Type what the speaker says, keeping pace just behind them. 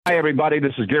Hi, everybody.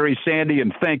 This is Gary Sandy,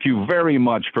 and thank you very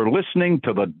much for listening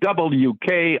to the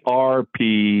WKRP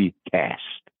Cast.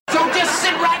 So just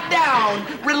sit right down,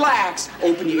 relax,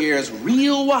 open your ears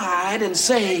real wide, and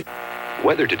say...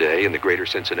 Weather today in the greater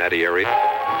Cincinnati area.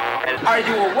 Are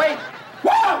you awake?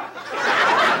 Whoa!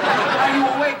 Are you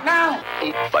awake now?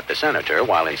 But the senator,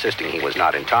 while insisting he was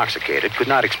not intoxicated, could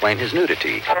not explain his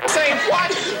nudity. Say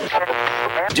what?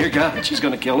 Dear God, she's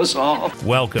going to kill us all.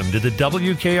 Welcome to the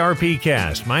WKRP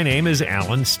Cast. My name is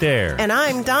Alan Stair. And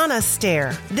I'm Donna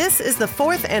Stair. This is the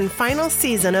fourth and final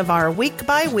season of our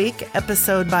week-by-week,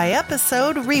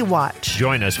 episode-by-episode rewatch.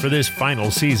 Join us for this final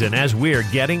season as we're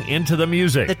getting into the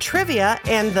music, the trivia,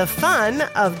 and the fun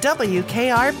of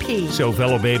WKRP. So,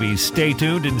 fellow babies, stay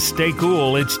tuned and stay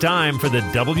cool. It's time for the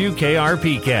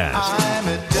WKRP Cast. I'm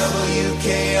at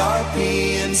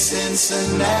WKRP in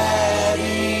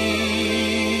Cincinnati.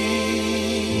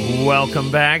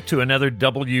 Welcome back to another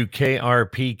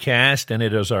WKRP Cast, and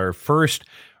it is our first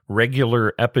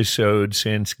regular episode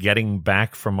since getting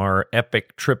back from our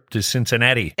epic trip to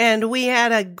Cincinnati. And we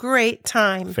had a great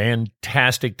time.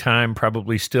 Fantastic time,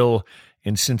 probably still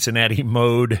in Cincinnati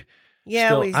mode.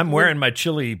 Yeah, I'm wearing my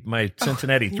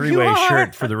Cincinnati three-way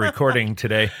shirt for the recording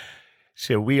today.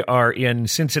 So we are in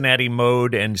Cincinnati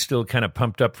mode and still kind of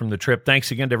pumped up from the trip. Thanks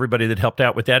again to everybody that helped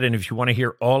out with that. And if you want to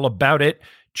hear all about it,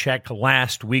 check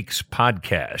last week's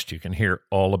podcast. You can hear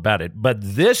all about it. But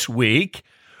this week,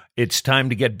 it's time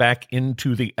to get back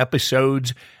into the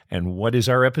episodes. And what is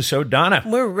our episode, Donna?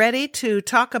 We're ready to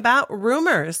talk about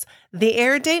Rumors. The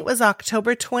air date was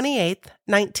October 28th,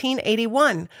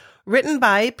 1981. Written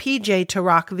by P.J.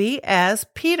 Tarakvi as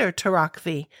Peter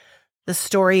Tarakvi. The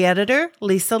story editor,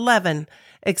 Lisa Levin.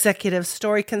 Executive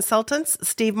story consultants,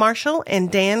 Steve Marshall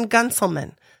and Dan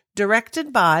Gunselman.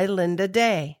 Directed by Linda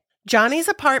Day. Johnny's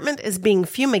apartment is being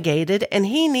fumigated and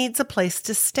he needs a place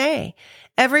to stay.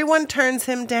 Everyone turns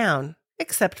him down,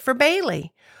 except for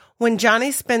Bailey. When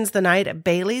Johnny spends the night at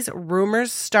Bailey's,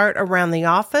 rumors start around the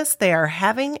office they are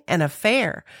having an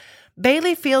affair.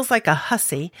 Bailey feels like a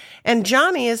hussy, and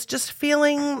Johnny is just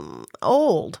feeling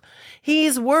old.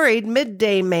 He's worried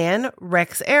midday man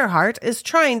Rex Earhart is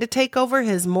trying to take over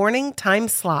his morning time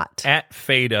slot. At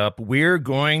Fade Up, we're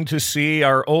going to see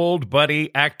our old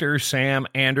buddy actor Sam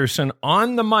Anderson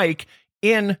on the mic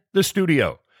in the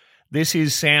studio. This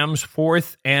is Sam's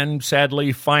fourth and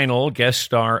sadly final guest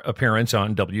star appearance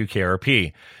on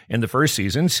WKRP. In the first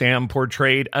season, Sam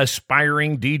portrayed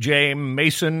aspiring DJ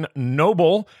Mason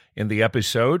Noble. In the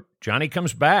episode, Johnny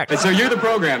comes back. So you're the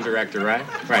program director, right?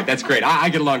 Right, that's great. I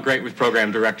get along great with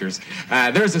program directors.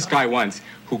 There was this guy once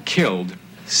who killed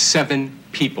 7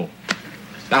 people.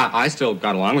 I still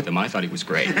got along with him. I thought he was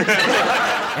great.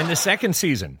 In the second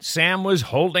season, Sam was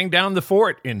holding down the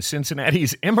fort in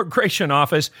Cincinnati's immigration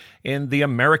office in the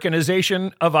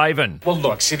Americanization of Ivan. Well,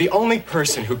 look, see, the only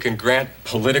person who can grant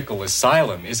political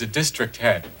asylum is a district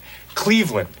head.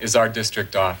 Cleveland is our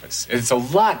district office. It's a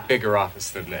lot bigger office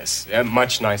than this. Yeah,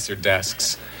 much nicer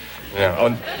desks.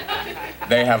 Yeah,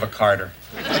 they have a Carter.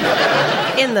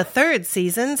 In the third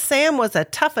season, Sam was a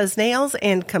tough as nails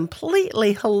and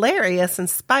completely hilarious in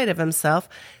spite of himself,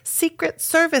 Secret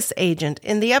Service agent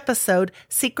in the episode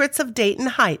Secrets of Dayton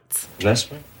Heights.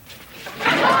 This one?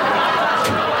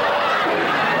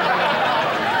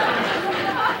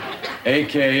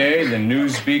 A.K.A. the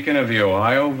news beacon of the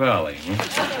Ohio Valley.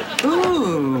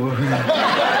 Ooh.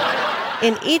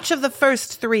 In each of the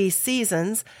first 3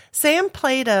 seasons, Sam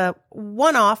played a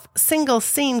one-off,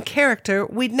 single-scene character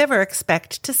we'd never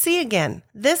expect to see again.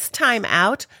 This time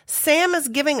out, Sam is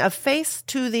giving a face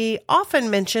to the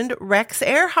often-mentioned Rex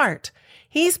Earhart.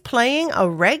 He's playing a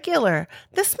regular.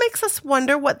 This makes us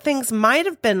wonder what things might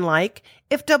have been like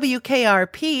if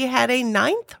WKRP had a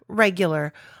 9th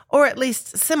regular, or at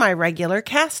least semi-regular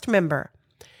cast member.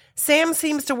 Sam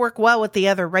seems to work well with the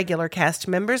other regular cast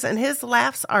members, and his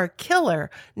laughs are killer,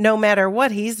 no matter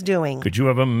what he's doing. Could you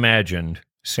have imagined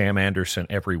Sam Anderson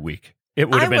every week? It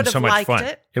would have been so much fun.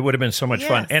 It would have been so much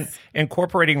fun. And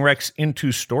incorporating Rex into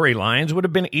storylines would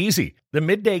have been easy. The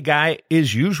midday guy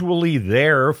is usually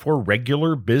there for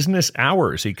regular business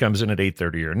hours. He comes in at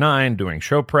 8:30 or 9 doing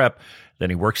show prep. Then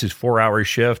he works his 4-hour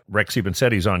shift. Rex even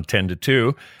said he's on 10 to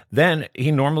 2. Then he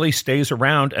normally stays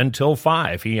around until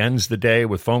 5. He ends the day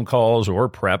with phone calls or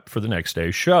prep for the next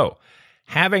day's show.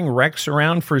 Having Rex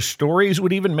around for stories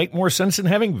would even make more sense than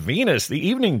having Venus, the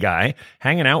evening guy,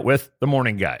 hanging out with the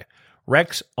morning guy.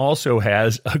 Rex also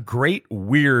has a great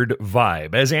weird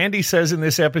vibe. As Andy says in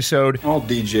this episode, all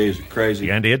DJs are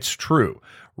crazy. And it's true.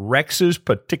 Rex's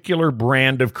particular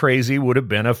brand of crazy would have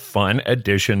been a fun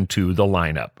addition to the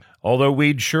lineup. Although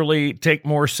we'd surely take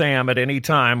more Sam at any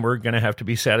time, we're going to have to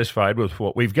be satisfied with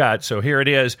what we've got. So here it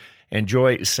is.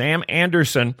 Enjoy Sam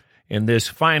Anderson in this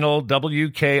final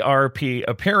WKRP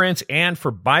appearance. And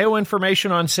for bioinformation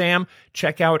on Sam,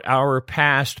 check out our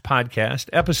past podcast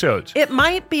episodes. It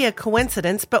might be a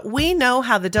coincidence, but we know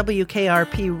how the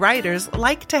WKRP writers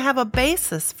like to have a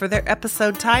basis for their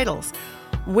episode titles.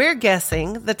 We're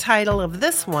guessing the title of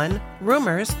this one,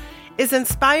 Rumors, is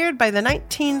inspired by the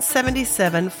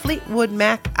 1977 Fleetwood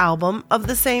Mac album of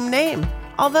the same name.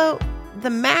 Although the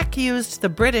Mac used the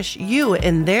British U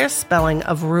in their spelling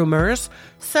of rumors,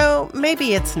 so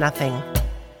maybe it's nothing.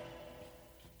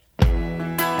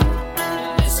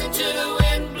 Listen to the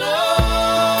wind blow,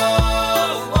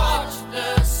 watch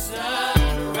the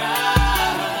sun rise.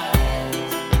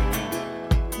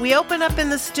 We open up in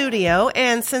the studio,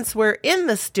 and since we're in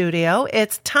the studio,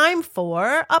 it's time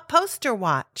for a poster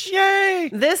watch. Yay!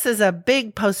 This is a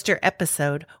big poster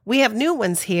episode. We have new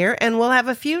ones here, and we'll have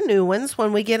a few new ones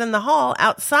when we get in the hall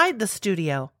outside the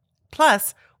studio.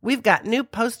 Plus, we've got new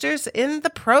posters in the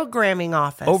programming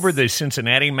office. Over the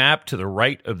Cincinnati map to the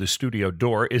right of the studio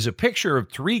door is a picture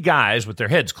of 3 guys with their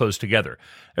heads close together.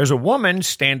 There's a woman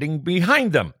standing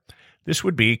behind them. This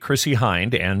would be Chrissie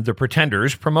Hynde and the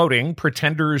Pretenders promoting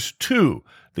Pretenders 2,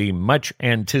 the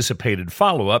much-anticipated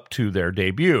follow-up to their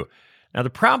debut. Now,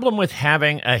 the problem with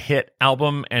having a hit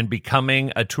album and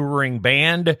becoming a touring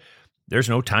band, there's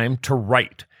no time to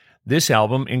write. This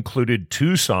album included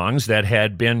 2 songs that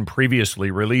had been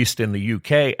previously released in the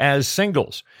UK as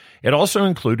singles. It also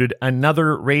included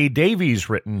another Ray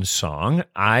Davies-written song,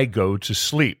 I Go to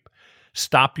Sleep.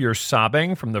 Stop Your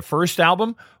Sobbing from the first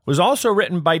album was also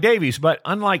written by Davies, but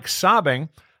unlike Sobbing,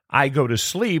 I Go to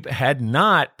Sleep had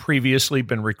not previously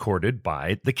been recorded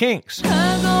by the Kinks.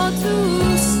 I go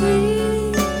to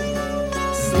sleep,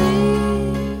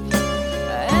 sleep,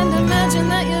 and imagine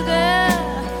that you're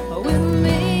there with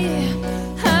me.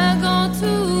 I go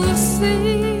to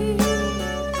sleep,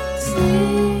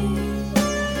 sleep,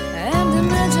 and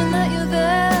imagine that you're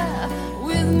there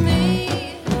with me.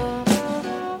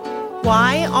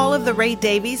 Why all of the Ray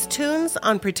Davies tunes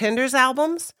on Pretenders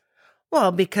albums?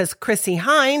 Well, because Chrissie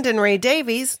Hynde and Ray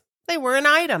Davies, they were an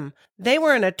item. They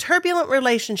were in a turbulent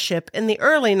relationship in the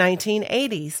early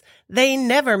 1980s. They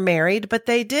never married, but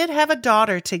they did have a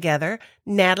daughter together,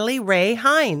 Natalie Ray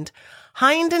Hynde.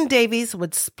 Hynde and Davies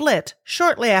would split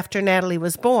shortly after Natalie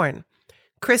was born.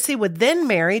 Chrissie would then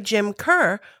marry Jim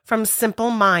Kerr from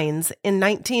Simple Minds in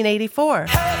 1984.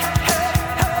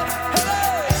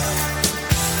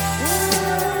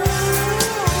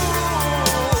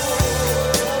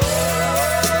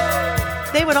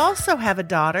 They would also have a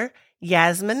daughter,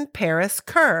 Yasmin Paris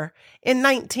Kerr, in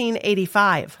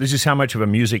 1985. This is how much of a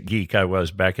music geek I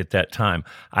was back at that time.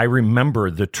 I remember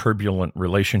the turbulent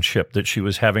relationship that she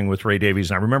was having with Ray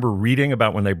Davies. And I remember reading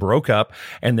about when they broke up.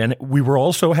 And then we were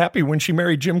all so happy when she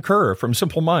married Jim Kerr from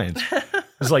Simple Minds. It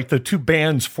was like the 2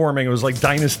 bands forming. It was like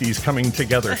dynasties coming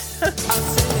together.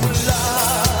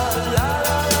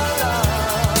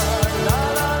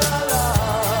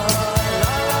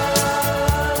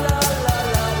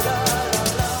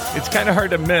 It's kind of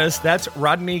hard to miss. That's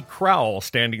Rodney Crowell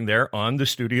standing there on the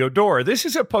studio door. This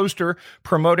is a poster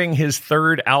promoting his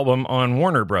 3rd album on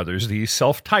Warner Brothers, the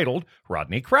self-titled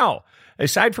Rodney Crowell.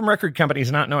 Aside from record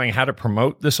companies not knowing how to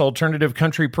promote this alternative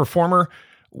country performer,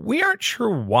 we aren't sure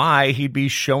why he'd be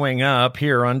showing up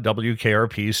here on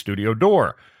WKRP's studio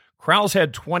door. Crowell's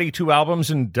had 22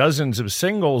 albums and dozens of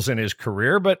singles in his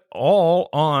career, but all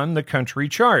on the country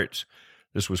charts.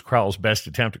 This was Crowell's best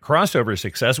attempt at crossover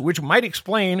success, which might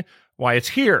explain why it's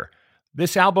here.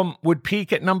 This album would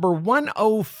peak at number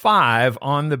 105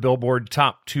 on the Billboard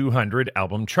Top 200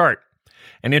 album chart.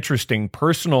 An interesting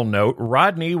personal note,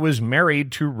 Rodney was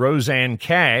married to Rosanne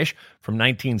Cash from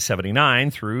 1979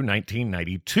 through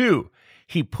 1992.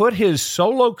 He put his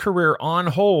solo career on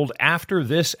hold after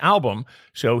this album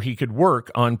so he could work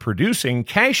on producing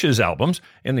Cash's albums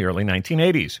in the early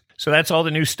 1980s. So that's all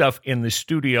the new stuff in the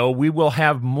studio. We will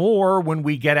have more when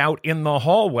we get out in the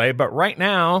hallway, but right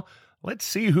now, let's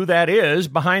see who that is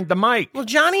behind the mic. Well,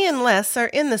 Johnny and Les are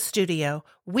in the studio.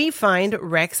 We find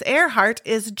Rex Earhart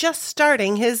is just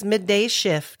starting his midday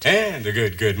shift. And a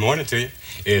good morning to you.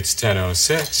 It's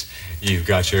 10:06. You've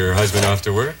got your husband off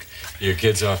to work, your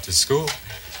kids off to school,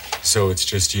 so it's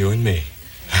just you and me.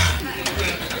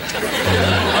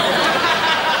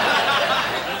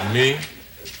 Me,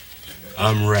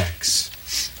 I'm Rex.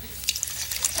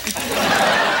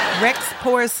 Rex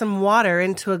pours some water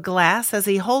into a glass as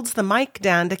he holds the mic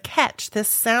down to catch this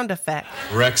sound effect.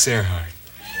 Rex Earhart.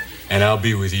 And I'll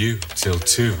be with you till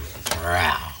 2.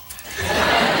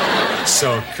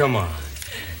 So come on.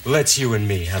 Let's you and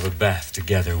me have a bath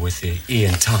together with the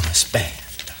Ian Thomas Band.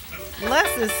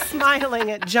 Les is smiling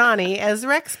at Johnny as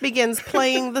Rex begins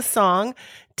playing the song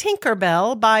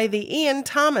Tinkerbell by the Ian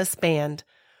Thomas Band.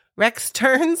 Rex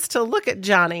turns to look at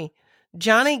Johnny.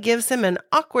 Johnny gives him an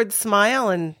awkward smile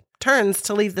and turns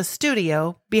to leave the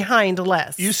studio behind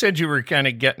Les. You said you were kind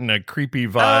of getting a creepy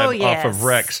vibe off of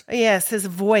Rex. Yes, his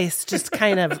voice just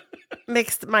kind of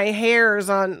makes my hairs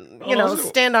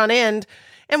stand on end.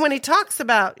 And when he talks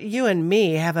about you and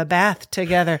me have a bath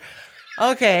together,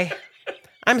 okay,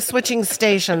 I'm switching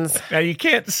stations. Now, you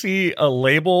can't see a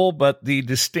label, but the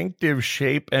distinctive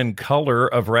shape and color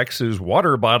of Rex's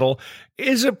water bottle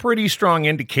is a pretty strong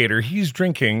indicator he's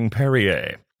drinking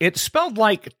Perrier. It's spelled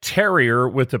like terrier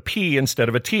with a P instead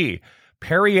of a T.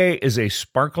 Perrier is a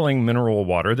sparkling mineral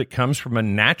water that comes from a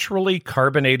naturally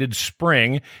carbonated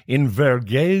spring in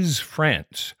Vergès,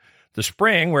 France. The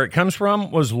spring where it comes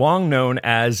from was long known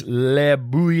as Les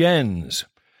Bouillens.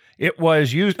 It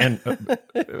was used, and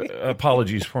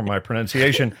apologies for my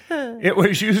pronunciation, it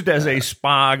was used as a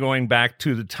spa going back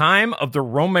to the time of the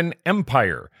Roman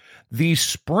Empire. The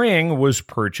spring was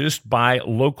purchased by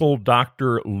local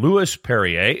Dr. Louis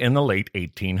Perrier in the late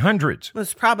 1800s. It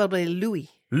was probably Louis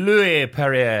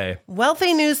Perrier.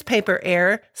 Wealthy newspaper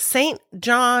heir St.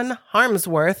 John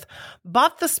Harmsworth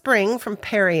bought the spring from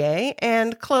Perrier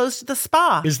and closed the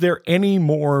spa. Is there any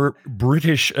more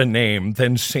British a name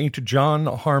than St. John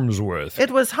Harmsworth?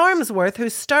 It was Harmsworth who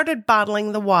started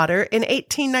bottling the water in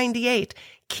 1898,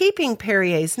 keeping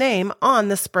Perrier's name on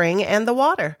the spring and the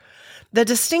water. The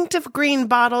distinctive green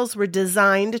bottles were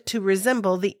designed to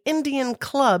resemble the Indian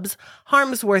clubs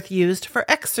Harmsworth used for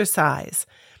exercise.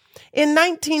 In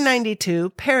 1992,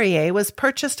 Perrier was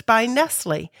purchased by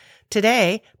Nestle.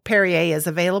 Today, Perrier is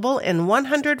available in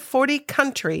 140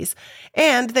 countries,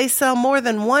 and they sell more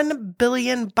than 1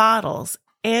 billion bottles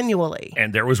annually.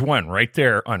 And there was one right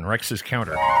there on Rex's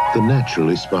counter. The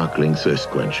naturally sparkling thirst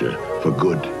quencher for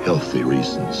good, healthy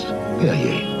reasons.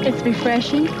 Perrier. It's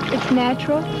refreshing, it's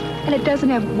natural, and it doesn't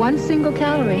have one single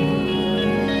calorie.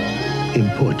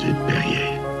 Imported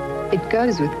Perrier. It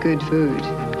goes with good food.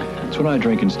 It's what I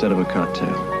drink instead of a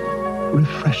cocktail.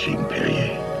 Refreshing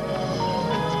Perrier.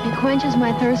 It quenches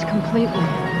my thirst completely.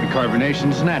 The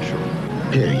carbonation's natural.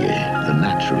 Perrier, the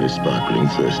naturally sparkling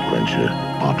thirst quencher,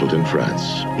 bottled in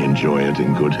France. Enjoy it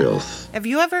in good health. Have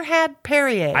you ever had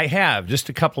Perrier? I have, just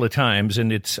a couple of times,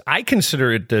 and I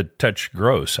consider it a touch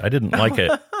gross. I didn't like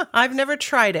it. I've never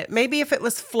tried it. Maybe if it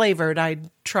was flavored, I'd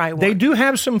try one. They do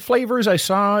have some flavors. I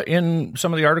saw in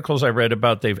some of the articles I read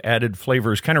about they've added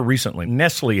flavors kind of recently.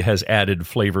 Nestle has added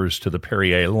flavors to the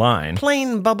Perrier line.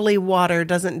 Plain bubbly water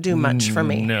doesn't do much for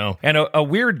me. No. And a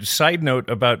weird side note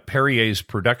about Perrier's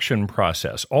production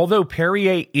process. Although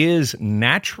Perrier is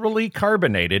naturally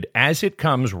carbonated as it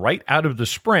comes right out of the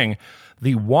spring,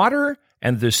 the water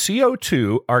and the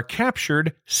CO2 are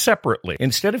captured separately.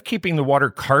 Instead of keeping the water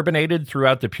carbonated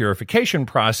throughout the purification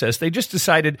process, they just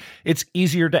decided it's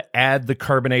easier to add the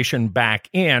carbonation back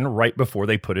in right before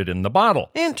they put it in the bottle.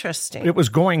 Interesting. It was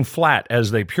going flat as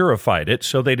they purified it,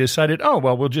 so they decided,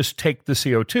 we'll just take the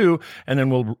CO2 and then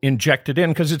we'll inject it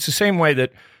in, because it's the same way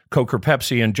that Coke or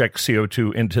Pepsi inject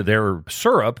CO2 into their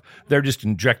syrup. They're just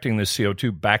injecting the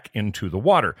CO2 back into the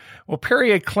water. Well,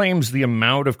 Perrier claims the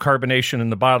amount of carbonation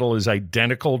in the bottle is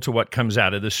identical to what comes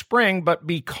out of the spring, but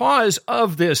because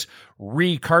of this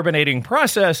recarbonating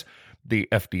process, the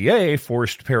FDA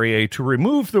forced Perrier to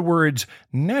remove the words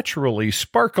naturally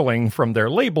sparkling from their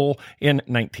label in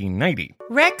 1990.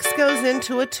 Rex goes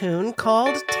into a tune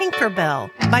called Tinkerbell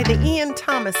by the Ian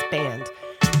Thomas Band.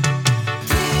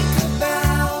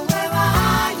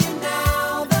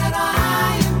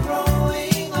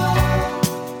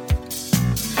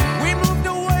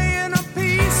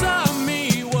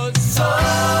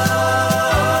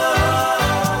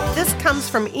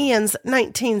 From Ian's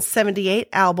 1978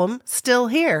 album, Still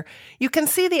Here. You can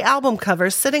see the album cover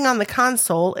sitting on the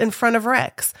console in front of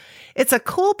Rex. It's a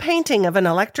cool painting of an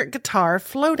electric guitar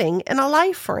floating in a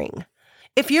life ring.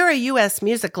 If you're a U.S.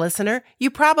 music listener,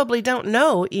 you probably don't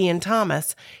know Ian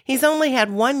Thomas. He's only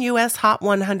had one U.S. Hot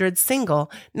 100 single,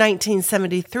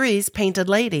 1973's Painted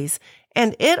Ladies,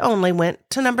 and it only went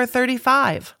to number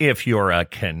 35. If you're a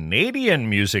Canadian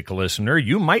music listener,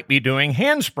 you might be doing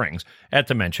handsprings at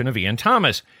the mention of Ian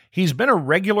Thomas. He's been a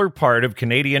regular part of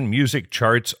Canadian music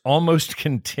charts almost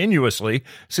continuously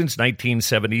since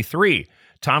 1973.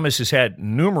 Thomas has had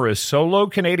numerous solo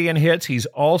Canadian hits. He's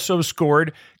also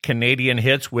scored Canadian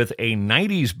hits with a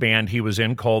 90s band he was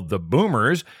in called The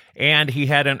Boomers, and he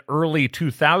had an early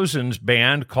 2000s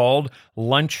band called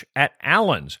Lunch at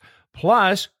Allen's.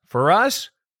 Plus, for us,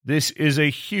 this is a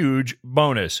huge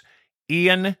bonus.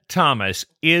 Ian Thomas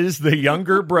is the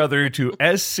younger brother to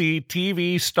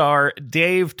SCTV star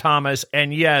Dave Thomas.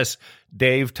 And yes,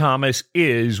 Dave Thomas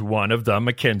is one of the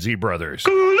McKenzie brothers.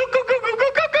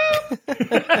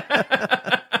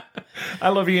 I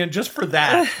love Ian just for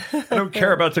that. I don't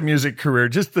care about the music career,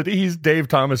 just that he's Dave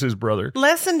Thomas's brother.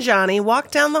 Les and Johnny walk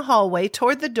down the hallway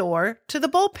toward the door to the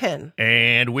bullpen.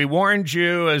 And we warned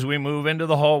you as we move into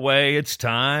the hallway, it's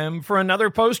time for another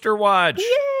poster watch. Yay!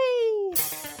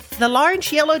 The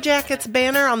large Yellow Jackets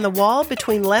banner on the wall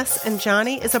between Les and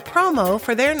Johnny is a promo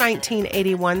for their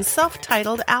 1981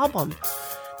 self-titled album.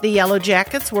 The Yellow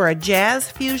Jackets were a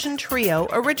jazz fusion trio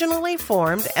originally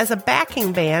formed as a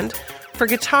backing band for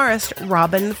guitarist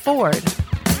Robben Ford.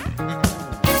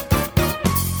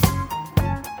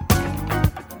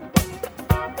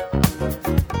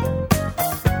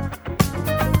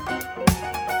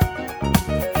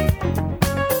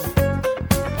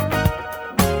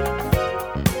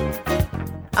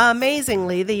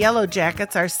 Amazingly, the Yellow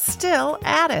Jackets are still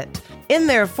at it. In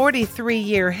their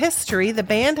 43-year history, the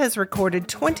band has recorded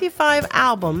 25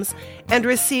 albums and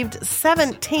received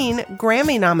 17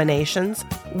 Grammy nominations,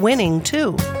 winning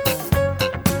 2.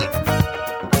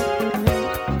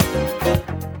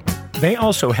 They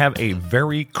also have a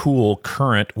very cool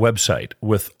current website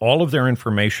with all of their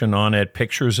information on it,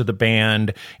 pictures of the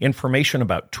band, information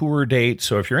about tour dates.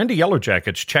 So if you're into Yellow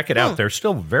Jackets, check it out. They're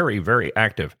still very, very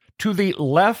active. To the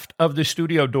left of the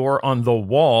studio door on the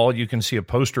wall, you can see a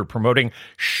poster promoting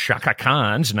Chaka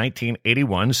Khan's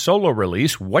 1981 solo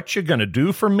release, What You Gonna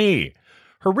Do For Me?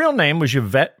 Her real name was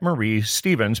Yvette Marie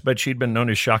Stevens, but she'd been known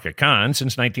as Chaka Khan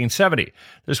since 1970.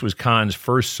 This was Khan's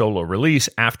first solo release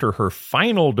after her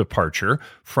final departure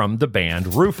from the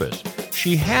band Rufus.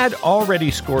 She had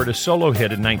already scored a solo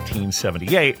hit in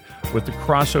 1978 with the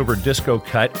crossover disco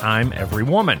cut I'm Every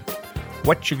Woman.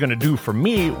 What You Gonna Do For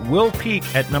Me will peak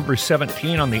at number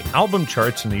 17 on the album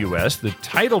charts in the U.S. The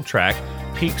title track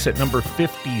peaks at number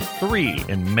 53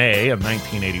 in May of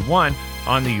 1981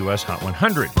 on the U.S. Hot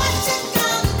 100.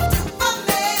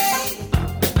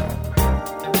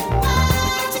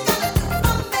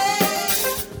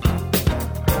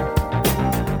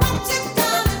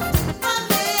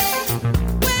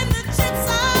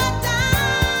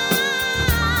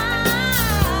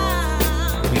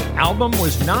 The album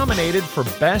was nominated for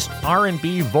Best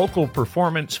R&B Vocal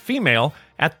Performance Female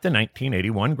at the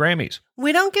 1981 Grammys.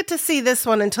 We don't get to see this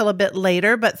one until a bit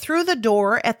later, but through the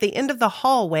door at the end of the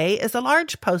hallway is a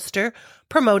large poster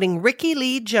promoting Ricky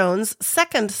Lee Jones'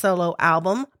 second solo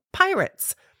album,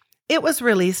 Pirates. It was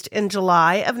released in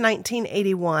July of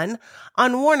 1981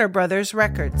 on Warner Brothers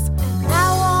Records.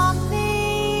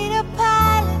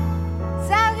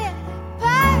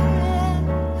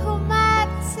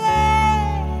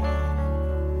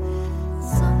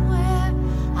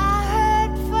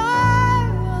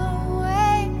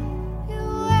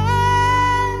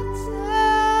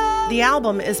 The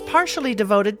album is partially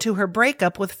devoted to her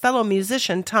breakup with fellow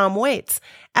musician Tom Waits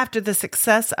after the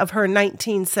success of her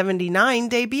 1979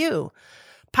 debut.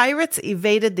 Pirates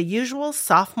evaded the usual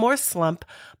sophomore slump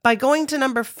by going to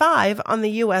number 5 on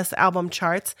the U.S. album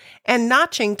charts and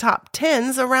notching top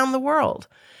 10s around the world.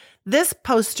 This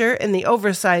poster in the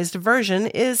oversized version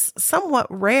is somewhat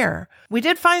rare. We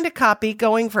did find a copy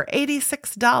going for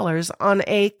 $86 on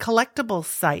a collectibles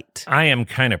site. I am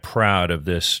kind of proud of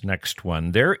this next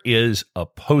one. There is a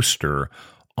poster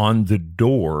on the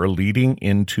door leading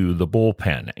into the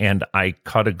bullpen, and I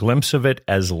caught a glimpse of it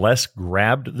as Les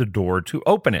grabbed the door to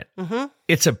open it. Mm-hmm.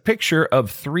 It's a picture of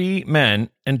 3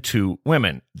 men and 2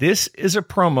 women. This is a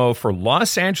promo for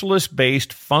Los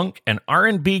Angeles-based funk and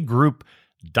R&B group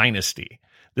Dynasty.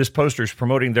 This poster is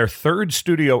promoting their 3rd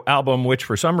studio album, which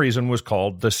for some reason was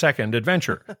called The Second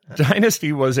Adventure.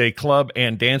 Dynasty was a club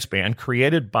and dance band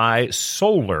created by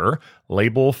Solar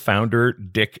label founder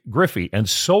Dick Griffey, and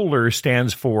Solar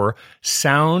stands for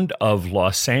Sound of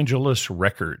Los Angeles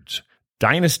Records.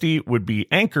 Dynasty would be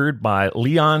anchored by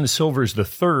Leon Silvers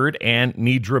III and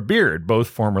Nedra Beard, both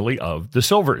formerly of the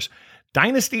Silvers.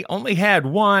 Dynasty only had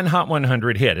one Hot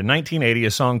 100 hit. In 1980,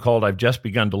 a song called I've Just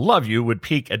Begun to Love You would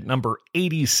peak at number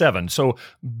 87, so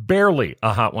barely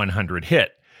a Hot 100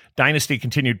 hit. Dynasty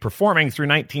continued performing through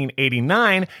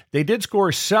 1989. They did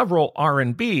score several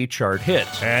R&B chart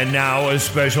hits. And now a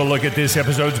special look at this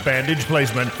episode's bandage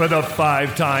placement for the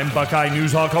 5-time Buckeye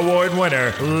Newshawk Award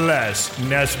winner, Les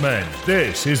Nessman.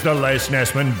 This is the Les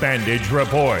Nessman Bandage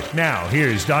Report. Now,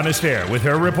 here's Donna Stair with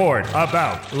her report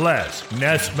about Les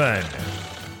Nessman.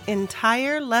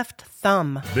 Entire left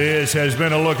thumb. This has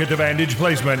been a look at the bandage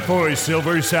placement for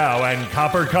Silver Sow and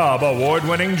Copper Cob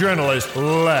award-winning journalist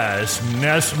Les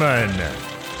Nessman.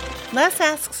 Les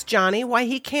asks Johnny why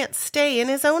he can't stay in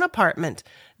his own apartment.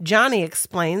 Johnny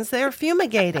explains they're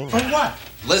fumigating. For what?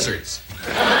 Lizards.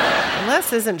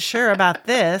 Les isn't sure about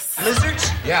this. Lizards?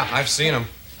 Yeah, I've seen them.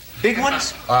 Big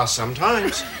ones?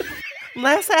 Sometimes.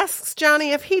 Les asks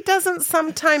Johnny if he doesn't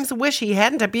sometimes wish he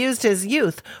hadn't abused his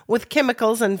youth with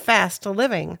chemicals and fast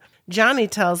living. Johnny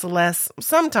tells Les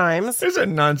sometimes. There's a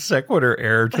non sequitur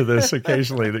error to this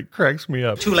occasionally that cracks me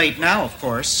up. Too late now, of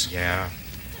course. Yeah.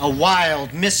 A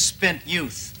wild, misspent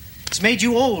youth. It's made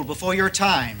you old before your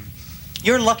time.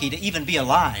 You're lucky to even be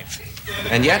alive.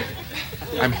 And yet,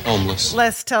 I'm homeless.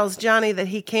 Les tells Johnny that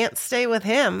he can't stay with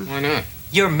him. Why not?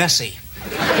 You're messy.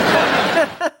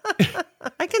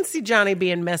 I can see Johnny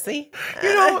being messy.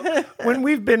 You know, when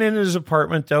we've been in his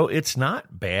apartment, though, it's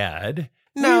not bad.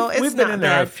 No, it's not bad. We've been in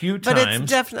there a few times. But it's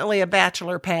definitely a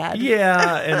bachelor pad.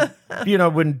 Yeah, and, you know,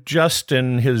 when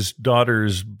Justin, his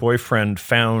daughter's boyfriend,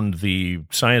 found the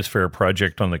science fair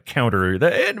project on the counter,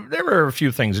 there were a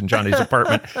few things in Johnny's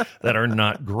apartment that are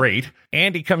not great.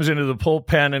 Andy comes into the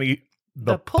bullpen and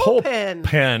the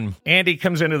bullpen. Andy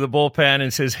comes into the bullpen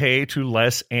and says, hey, to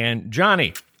Les and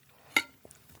Johnny.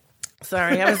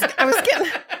 Sorry, I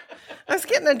was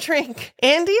getting a drink.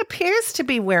 Andy appears to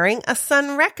be wearing a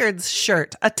Sun Records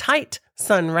shirt, a tight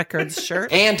Sun Records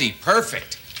shirt. Andy,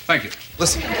 perfect. Thank you.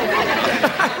 Listen.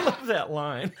 I love that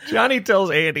line. Johnny tells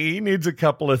Andy he needs a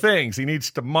couple of things. He needs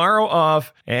tomorrow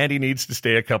off, and he needs to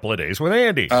stay a couple of days with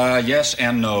Andy. Yes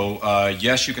and no.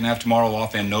 Yes, you can have tomorrow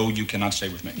off, and no, you cannot stay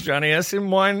with me. Johnny asks him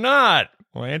why not.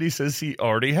 Well, Andy says he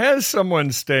already has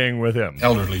someone staying with him.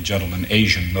 Elderly gentleman,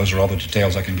 Asian. Those are all the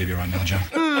details I can give you right now,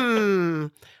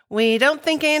 John. We don't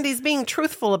think Andy's being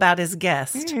truthful about his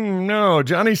guest. No,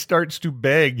 Johnny starts to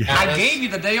beg. I gave you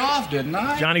the day off, didn't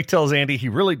I? Johnny tells Andy he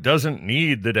really doesn't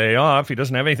need the day off. He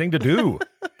doesn't have anything to do.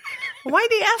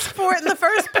 Why'd he ask for it in the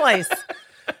first place?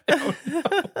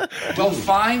 Well,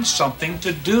 find something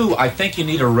to do. I think you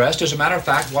need a rest. As a matter of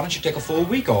fact, why don't you take a full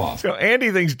week off? So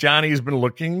Andy thinks Johnny's been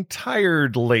looking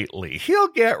tired lately. He'll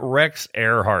get Rex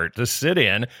Earhart to sit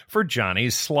in for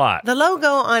Johnny's slot. The logo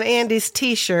on Andy's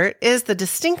t-shirt is the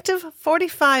distinctive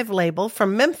 45 label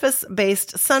from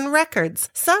Memphis-based Sun Records.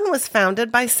 Sun was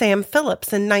founded by Sam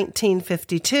Phillips in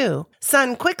 1952.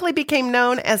 Sun quickly became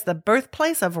known as the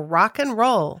birthplace of rock and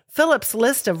roll. Phillips'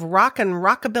 list of rock and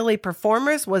rockabilly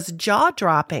performers was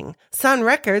jaw-dropping. Sun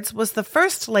Records was the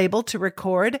first label to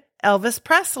record Elvis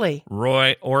Presley,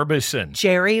 Roy Orbison,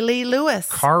 Jerry Lee Lewis,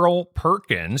 Carl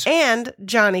Perkins, and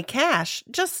Johnny Cash,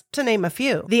 just to name a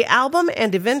few. The album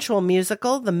and eventual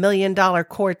musical, The $1 Million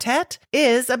Quartet,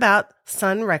 is about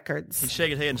Sun Records. He'd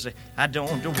shake his head and say, I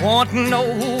don't want no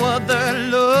other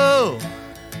love.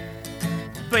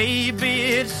 Baby,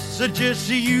 it's just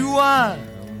you I'm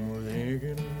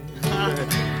thinking.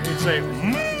 He'd say,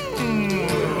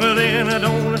 well then I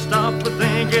don't want to stop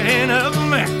thinking of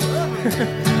me.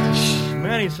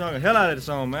 Man, he sung the hell out of the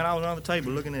song, man. I was on the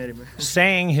table looking at him. Man.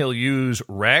 Saying he'll use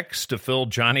Rex to fill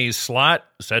Johnny's slot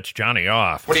sets Johnny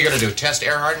off. What are you going to do, test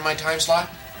Earhart in my time slot?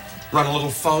 Run a little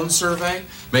phone survey?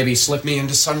 Maybe slip me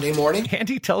into Sunday morning?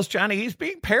 Andy tells Johnny he's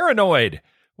being paranoid,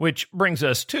 which brings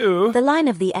us to... the line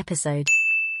of the episode.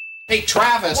 Hey,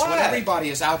 Travis, when everybody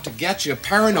is out to get you,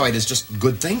 paranoid is just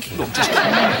good thinking.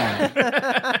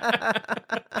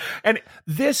 And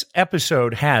this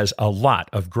episode has a lot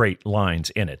of great lines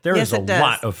in it. There is a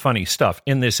lot of funny stuff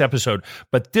in this episode,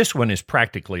 but this one is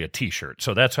practically a T-shirt.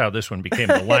 So that's how this one became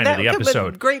the line of the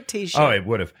episode. Great T-shirt. Oh, it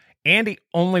would have. Andy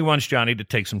only wants Johnny to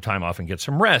take some time off and get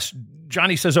some rest.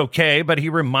 Johnny says okay, but he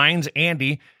reminds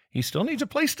Andy he still needs a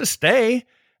place to stay.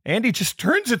 Andy just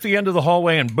turns at the end of the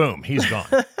hallway and boom, he's gone.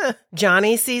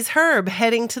 Johnny sees Herb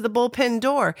heading to the bullpen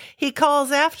door. He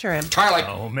calls after him. Charlie.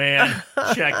 Oh, man.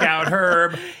 Check out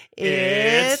Herb.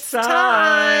 It's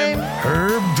time.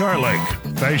 Herb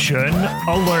Darlick, Fashion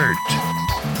Alert.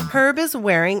 Herb is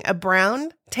wearing a brown,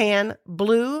 tan,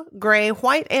 blue, gray,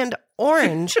 white, and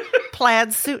orange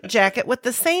plaid suit jacket with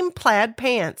the same plaid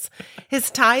pants.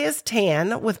 His tie is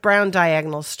tan with brown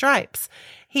diagonal stripes.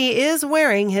 He is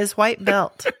wearing his white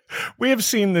belt. We have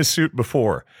seen this suit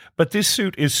before, but this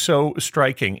suit is so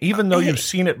striking, even though you've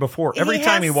seen it before. Every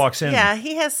time he walks in. Yeah,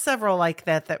 he has several like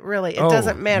that really, it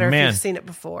doesn't matter if you've seen it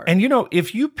before. And you know,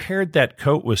 if you paired that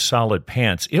coat with solid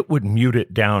pants, it would mute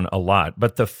it down a lot.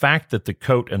 But the fact that the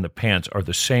coat and the pants are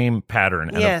the same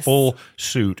pattern and a full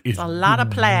suit is a lot of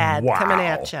plaid coming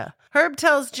at you. Herb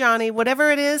tells Johnny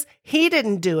whatever it is, he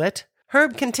didn't do it.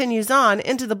 Herb continues on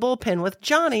into the bullpen with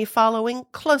Johnny following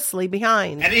closely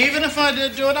behind. And even if I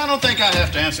did do it, I don't think I'd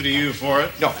have to answer to you for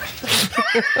it. No.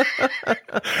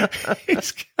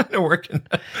 He's kind of working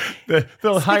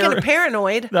The Speaking of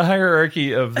paranoid. The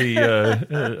hierarchy of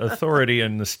the authority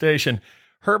in the station.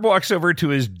 Herb walks over to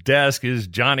his desk as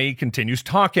Johnny continues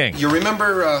talking. You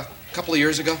remember a couple of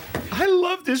years ago? I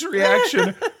love this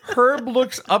reaction. Herb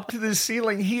looks up to the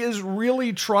ceiling. He is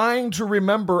really trying to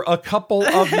remember a couple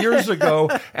of years ago,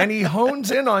 and he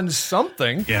hones in on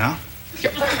something. Yeah?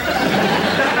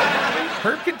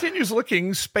 Herb continues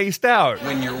looking spaced out.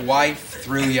 When your wife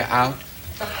threw you out?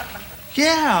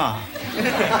 Yeah.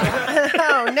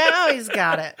 Oh, now he's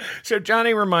got it. So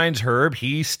Johnny reminds Herb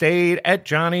he stayed at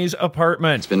Johnny's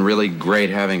apartment. It's been really great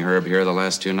having Herb here the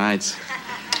last 2 nights.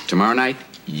 Tomorrow night,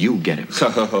 you get him.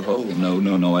 Oh,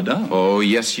 no, I don't. Oh,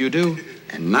 yes, you do.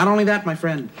 And not only that, my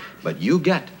friend, but you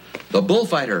get the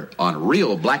bullfighter on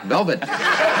real black velvet. You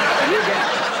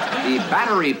get the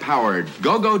battery-powered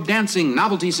go-go dancing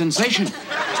novelty sensation.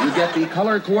 You get the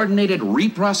color-coordinated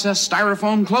reprocessed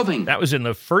styrofoam clothing. That was in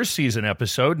the first season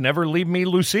episode, Never Leave Me,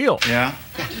 Lucille. Yeah?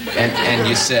 And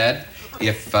you said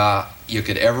if you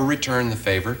could ever return the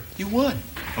favor, you would.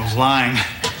 I was lying.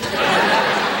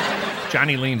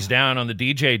 Johnny leans down on the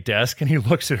DJ desk and he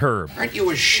looks at Herb. Aren't you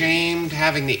ashamed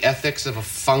having the ethics of a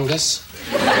fungus?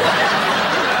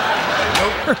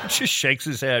 Herb just shakes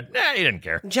his head. Nah, he didn't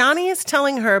care. Johnny is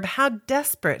telling Herb how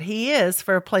desperate he is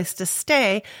for a place to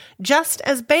stay just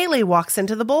as Bailey walks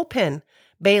into the bullpen.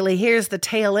 Bailey hears the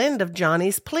tail end of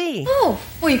Johnny's plea. Oh,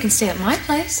 well, you can stay at my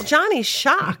place. Johnny's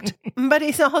shocked, but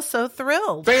he's also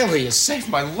thrilled. Bailey, you saved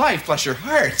my life, bless your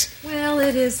heart. Well,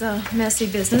 it is a messy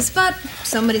business, but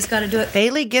somebody's got to do it.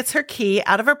 Bailey gets her key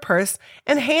out of her purse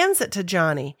and hands it to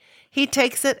Johnny. He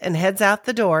takes it and heads out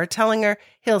the door, telling her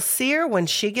he'll see her when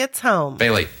she gets home.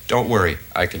 Bailey, don't worry.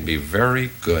 I can be very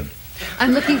good.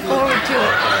 I'm looking forward to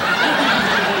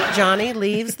it. Johnny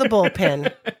leaves the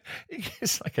bullpen.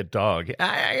 He's like a dog.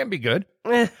 I can be good.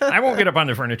 I won't get up on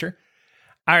the furniture.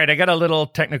 All right, I got a little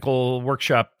technical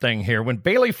workshop thing here. When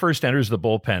Bailey first enters the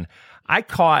bullpen, I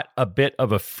caught a bit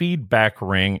of a feedback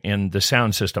ring in the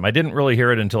sound system. I didn't really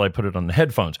hear it until I put it on the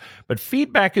headphones. But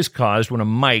feedback is caused when a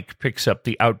mic picks up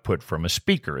the output from a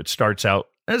speaker. It starts out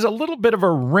as a little bit of a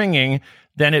ringing,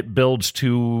 then it builds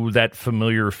to that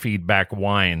familiar feedback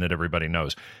whine that everybody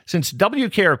knows. Since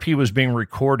WKRP was being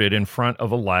recorded in front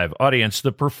of a live audience,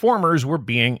 the performers were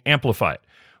being amplified.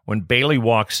 When Bailey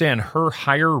walks in, her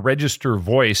higher register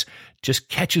voice just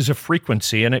catches a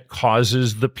frequency and it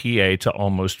causes the PA to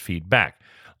almost feed back.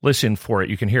 Listen for it.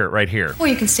 You can hear it right here. Well,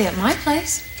 you can stay at my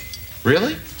place.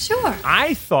 Really? Sure.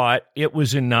 I thought it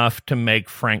was enough to make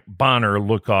Frank Bonner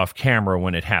look off camera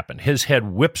when it happened. His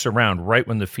head whips around right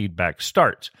when the feedback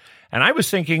starts. And I was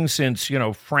thinking, since,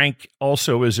 Frank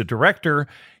also is a director,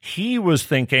 he was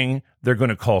thinking they're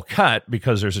going to call cut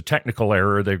because there's a technical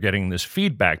error, they're getting this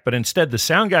feedback. But instead, the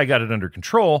sound guy got it under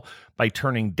control by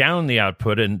turning down the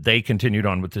output, and they continued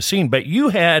on with the scene. But you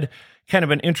had kind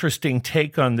of an interesting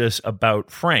take on this about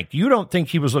Frank. You don't think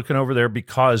he was looking over there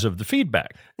because of the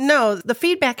feedback? No, the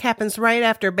feedback happens right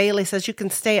after Bailey says, you can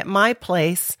stay at my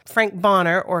place. Frank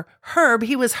Bonner, or Herb,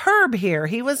 he was Herb here.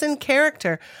 He was in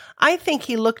character. I think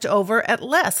he looked over at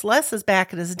Les. Les is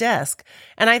back at his desk,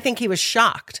 and I think he was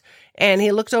shocked. And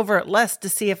he looked over at Les to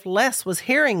see if Les was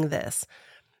hearing this.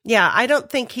 Yeah, I don't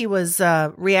think he was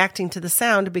reacting to the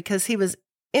sound because he was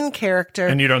in character.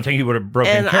 And you don't think he would have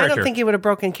broken character? And I don't think he would have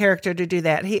broken character to do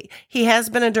that. He has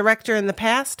been a director in the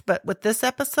past, but with this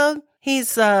episode,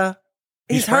 he's Herb.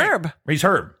 He's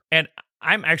Herb. And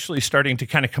I'm actually starting to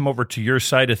kind of come over to your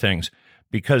side of things,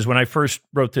 because when I first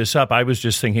wrote this up, I was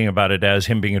just thinking about it as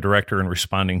him being a director and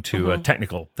responding to a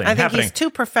technical thing happening. I think he's too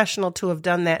professional to have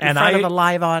done that in front of a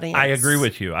live audience. I agree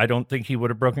with you. I don't think he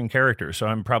would have broken character, so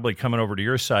I'm probably coming over to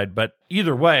your side. But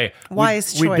either way,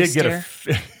 wise choice, dear.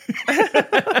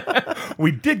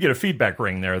 We did get a feedback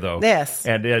ring there, though. Yes.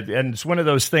 And it's one of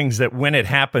those things that when it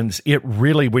happens, it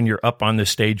really, when you're up on the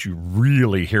stage, you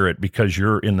really hear it because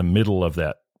you're in the middle of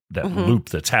that loop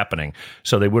that's happening.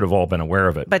 So they would have all been aware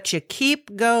of it. But you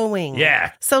keep going.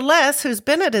 Yeah. So Les, who's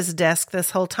been at his desk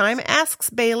this whole time, asks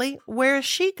Bailey, where is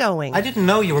she going? I didn't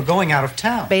know you were going out of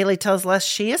town. Bailey tells Les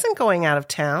she isn't going out of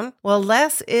town. Well,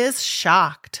 Les is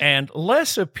shocked. And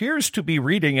Les appears to be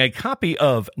reading a copy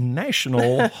of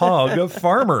National Hog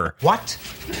Farmer. What?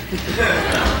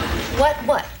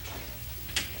 What?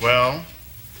 Well?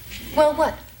 Well,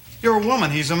 what? You're a woman,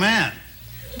 he's a man.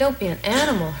 Don't be an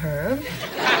animal, Herb.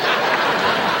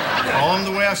 Call him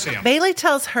the way I see him. Bailey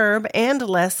tells Herb and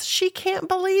Les she can't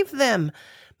believe them.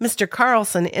 Mr.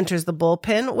 Carlson enters the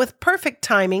bullpen with perfect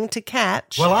timing to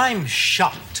catch. Well, I'm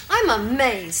shocked. I'm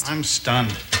amazed. I'm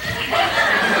stunned.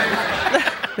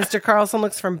 Mr. Carlson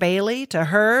looks from Bailey to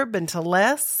Herb and to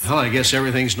Les. Well, I guess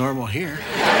everything's normal here.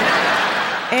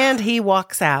 And he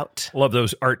walks out. Love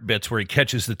those art bits where he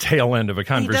catches the tail end of a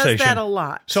conversation. He does that a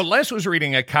lot. So Les was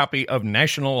reading a copy of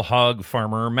National Hog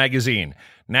Farmer magazine.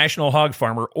 National Hog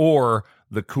Farmer, or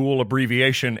the cool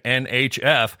abbreviation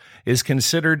NHF, is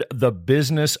considered the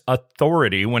business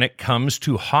authority when it comes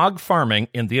to hog farming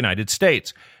in the United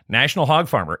States. National Hog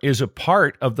Farmer is a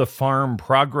part of the Farm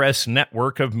Progress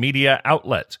network of media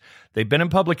outlets. They've been in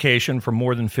publication for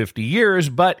more than 50 years,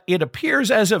 but it appears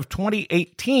as of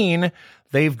 2018,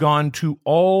 they've gone to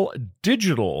all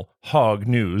digital hog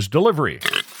news delivery.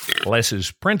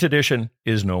 Les's print edition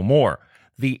is no more.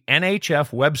 The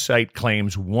NHF website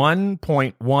claims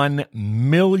 1.1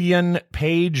 million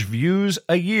page views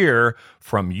a year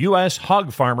from U.S.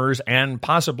 hog farmers and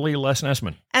possibly Les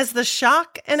Nessman. As the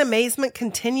shock and amazement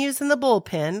continues in the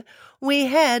bullpen, we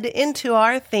head into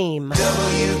our theme.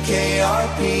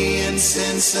 WKRP in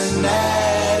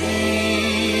Cincinnati.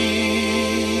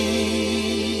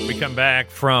 We come back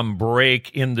from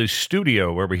break in the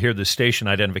studio where we hear the station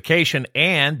identification,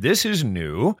 and this is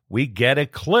new. We get a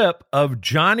clip of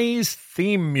Johnny's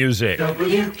theme music.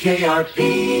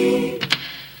 WKRP.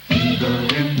 Fever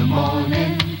in the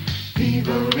morning.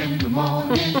 Fever in the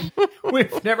morning.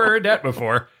 We've never heard that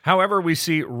before. However, we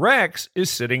see Rex is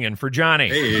sitting in for Johnny.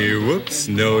 Hey, whoops,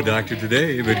 no doctor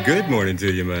today, but good morning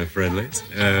to you, my friendlies.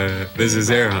 This is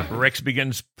Earhart. Rex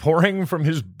begins pouring from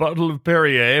his bottle of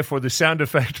Perrier for the sound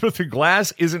effect, but the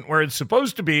glass isn't where it's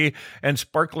supposed to be, and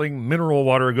sparkling mineral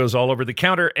water goes all over the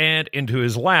counter and into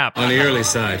his lap. On the early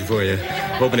side for you,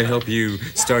 hoping to help you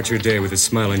start your day with a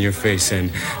smile on your face and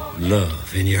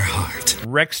love in your heart.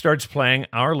 Rex starts playing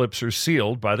Our Lips Are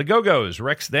Sealed by the Go-Go's.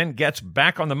 Rex then gets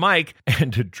back on the mic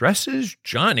and addresses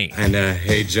Johnny. And,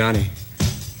 hey, Johnny,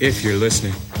 if you're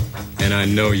listening, and I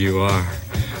know you are,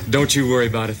 don't you worry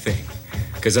about a thing,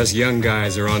 because us young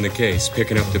guys are on the case,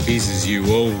 picking up the pieces you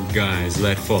old guys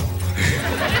let fall.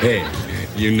 Hey,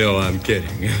 you know I'm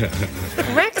kidding.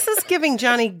 Rex is giving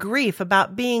Johnny grief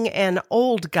about being an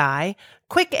old guy.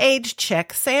 Quick age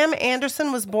check. Sam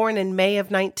Anderson was born in May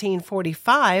of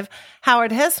 1945.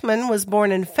 Howard Hessman was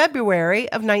born in February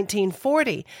of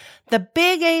 1940. The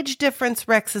big age difference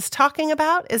Rex is talking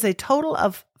about is a total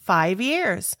of 5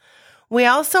 years. We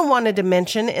also wanted to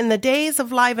mention, in the days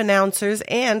of live announcers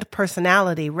and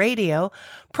personality radio,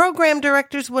 program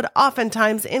directors would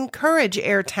oftentimes encourage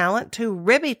air talent to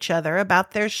rib each other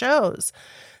about their shows.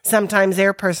 Sometimes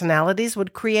air personalities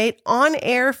would create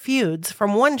on-air feuds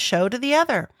from one show to the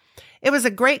other. It was a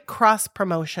great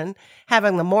cross-promotion.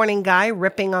 Having the morning guy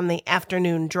ripping on the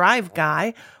afternoon drive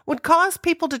guy would cause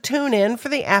people to tune in for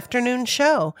the afternoon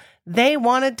show. They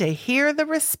wanted to hear the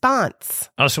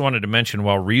response. I also wanted to mention,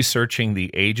 while researching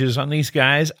the ages on these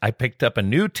guys, I picked up a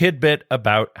new tidbit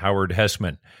about Howard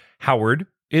Hessman. Howard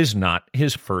is not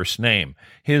his first name.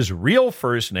 His real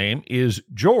first name is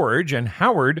George, and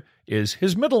Howard is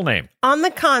his middle name. On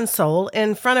the console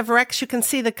in front of Rex, you can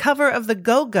see the cover of the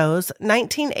Go-Go's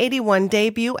 1981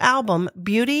 debut album,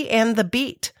 Beauty and the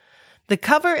Beat. The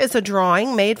cover is a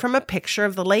drawing made from a picture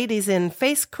of the ladies in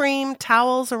face cream,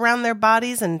 towels around their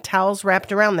bodies, and towels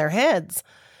wrapped around their heads.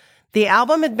 The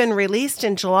album had been released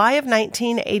in July of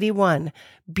 1981.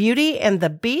 Beauty and the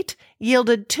Beat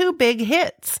yielded 2 big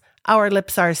hits: Our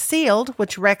Lips Are Sealed,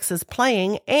 which Rex is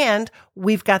playing, and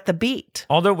We've Got the Beat.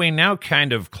 Although we now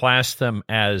kind of class them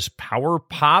as power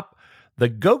pop, the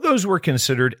Go-Go's were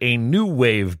considered a new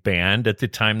wave band at the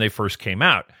time they first came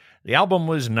out. The album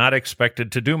was not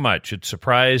expected to do much. It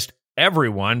surprised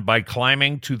everyone by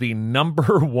climbing to the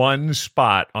number 1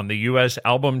 spot on the U.S.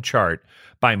 album chart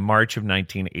by March of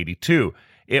 1982.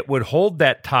 It would hold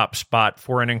that top spot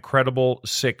for an incredible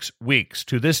 6 weeks.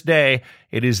 To this day,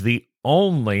 it is the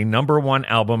only number 1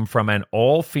 album from an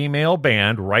all-female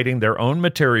band writing their own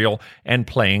material and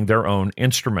playing their own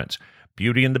instruments.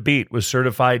 Beauty and the Beat was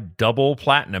certified double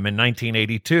platinum in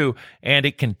 1982, and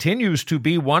it continues to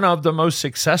be one of the most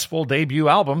successful debut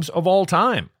albums of all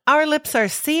time. Our Lips Are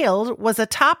Sealed was a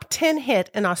top 10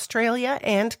 hit in Australia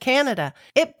and Canada.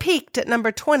 It peaked at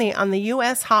number 20 on the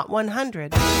U.S. Hot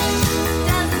 100.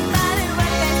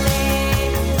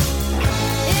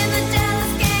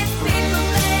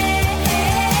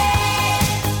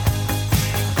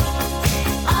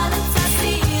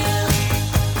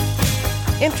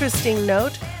 Interesting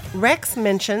note, Rex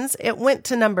mentions it went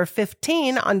to number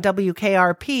 15 on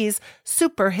WKRP's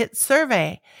Super Hit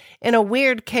Survey. In a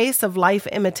weird case of life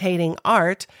imitating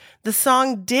art, the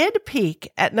song did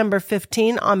peak at number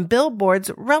 15 on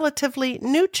Billboard's relatively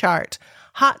new chart,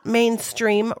 Hot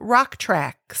Mainstream Rock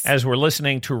Tracks. As we're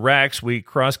listening to Rex, we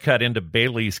cross-cut into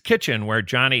Bailey's kitchen where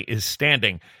Johnny is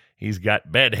standing. He's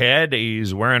got bedhead,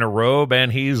 he's wearing a robe,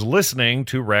 and he's listening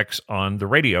to Rex on the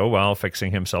radio while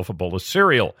fixing himself a bowl of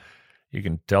cereal. You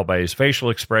can tell by his facial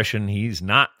expression he's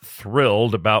not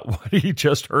thrilled about what he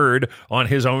just heard on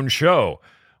his own show.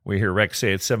 We hear Rex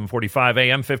say it's 7:45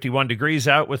 a.m., 51 degrees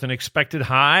out with an expected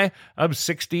high of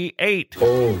 68.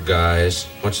 Old, guys.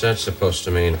 What's that supposed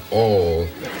to mean, old?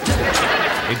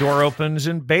 A door opens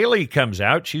and Bailey comes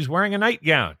out. She's wearing a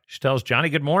nightgown. She tells Johnny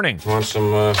good morning. Want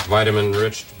some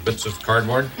vitamin-rich bits of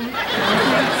cardboard?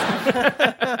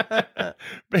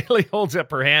 Bailey holds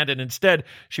up her hand, and instead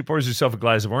she pours herself a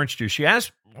glass of orange juice. She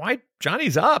asks why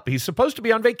Johnny's up. He's supposed to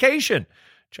be on vacation.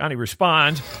 Johnny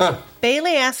responds.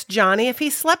 Bailey asks Johnny if he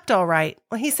slept all right.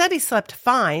 Well, he said he slept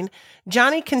fine.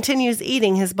 Johnny continues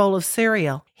eating his bowl of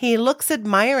cereal. He looks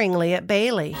admiringly at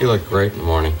Bailey. You look great in the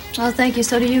morning. Oh, thank you.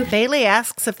 So do you. Bailey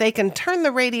asks if they can turn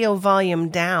the radio volume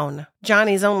down.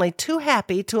 Johnny's only too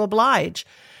happy to oblige.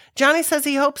 Johnny says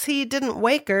he hopes he didn't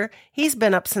wake her. He's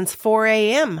been up since 4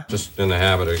 a.m. Just in the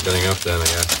habit of getting up then, I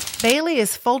guess. Bailey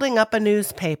is folding up a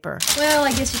newspaper. Well, I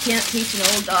guess you can't teach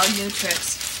an old dog new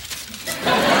tricks.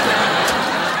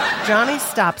 Johnny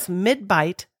stops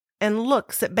mid-bite and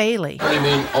looks at Bailey. What do you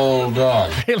mean, old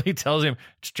dog? Bailey tells him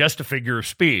it's just a figure of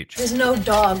speech. There's no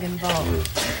dog involved.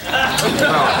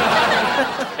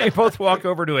 They both walk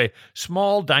over to a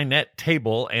small dinette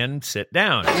table and sit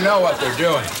down. You know what they're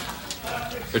doing.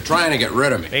 They're trying to get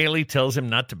rid of me. Bailey tells him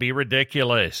not to be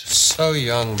ridiculous. So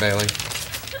young, Bailey.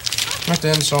 But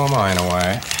then so am I in a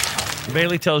way.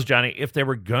 Bailey tells Johnny if they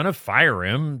were going to fire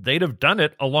him, they'd have done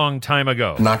it a long time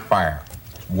ago. Not fire.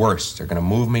 Worse, they're going to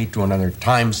move me to another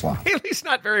time slot. Bailey's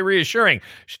not very reassuring.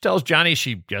 She tells Johnny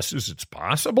she guesses it's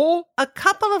possible. A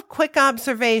couple of quick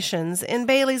observations in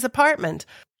Bailey's apartment.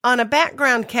 On a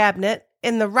background cabinet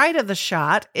in the right of the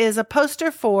shot is a poster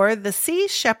for the Sea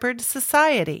Shepherd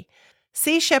Society.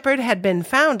 Sea Shepherd had been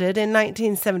founded in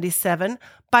 1977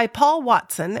 by Paul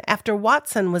Watson after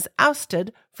Watson was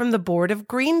ousted from the board of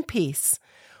Greenpeace.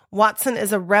 Watson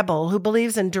is a rebel who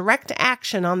believes in direct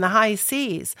action on the high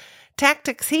seas.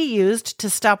 Tactics he used to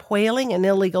stop whaling and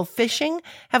illegal fishing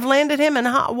have landed him in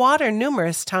hot water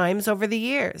numerous times over the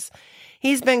years.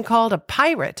 He's been called a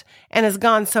pirate and has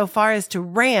gone so far as to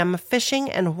ram fishing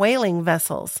and whaling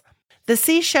vessels. The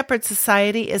Sea Shepherd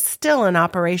Society is still in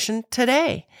operation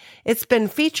today. It's been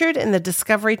featured in the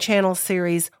Discovery Channel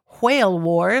series Whale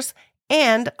Wars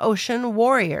and Ocean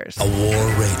Warriors. A war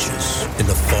rages in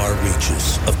the far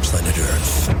reaches of planet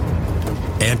Earth.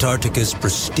 Antarctica's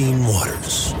pristine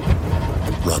waters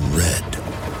run red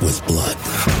with blood.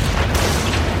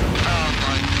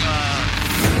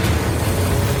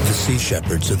 The Sea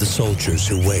Shepherds are the soldiers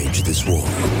who wage this war.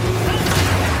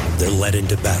 They're led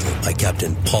into battle by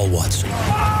Captain Paul Watson.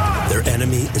 Their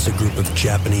enemy is a group of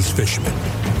Japanese fishermen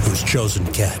whose chosen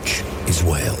catch is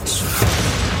whales.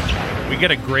 We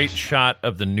get a great shot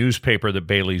of the newspaper that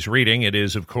Bailey's reading. It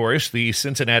is, of course, the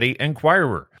Cincinnati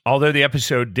Enquirer. Although the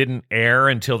episode didn't air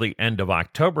until the end of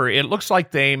October, it looks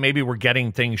like they maybe were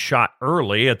getting things shot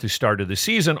early at the start of the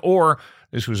season, or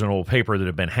this was an old paper that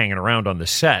had been hanging around on the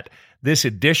set. This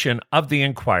edition of the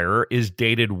Enquirer is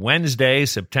dated Wednesday,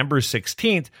 September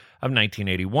 16th of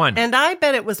 1981. And I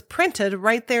bet it was printed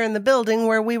right there in the building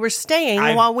where we were staying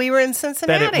while we were in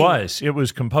Cincinnati. Bet it was. It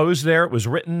was composed there. It was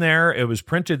written there. It was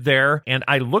printed there. And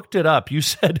I looked it up. You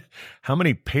said, how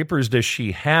many papers does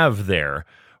she have there?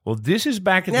 Well, this is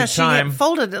back at the time. She had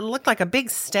folded. It looked like a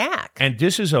big stack. And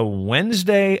this is a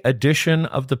Wednesday edition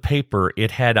of the paper.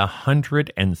 It had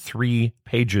 103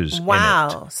 pages.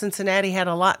 Wow. Cincinnati had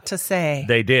a lot to say.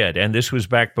 They did. And this was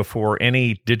back before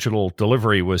any digital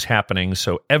delivery was happening,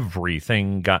 so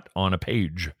everything got on a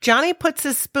page. Johnny puts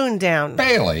his spoon down.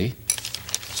 Bailey?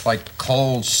 It's like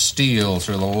cold steel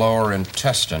through the lower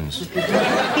intestines.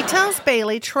 He tells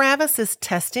Bailey Travis is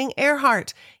testing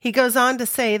Earhart. He goes on to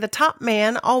say the top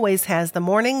man always has the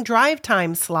morning drive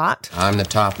time slot. I'm the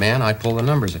top man. I pull the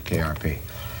numbers at KRP.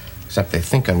 Except they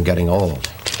think I'm getting old.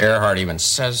 Earhart even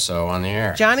says so on the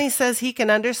air. Johnny says he can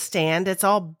understand. It's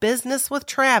all business with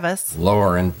Travis.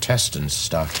 Lower intestine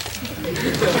stuff.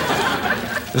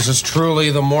 This is truly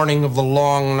the morning of the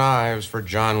long knives for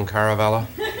John Caravella.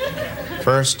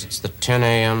 First, it's the 10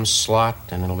 a.m. slot,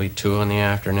 and it'll be 2 in the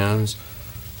afternoons.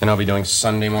 Then I'll be doing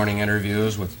Sunday morning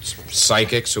interviews with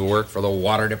psychics who work for the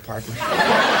water department.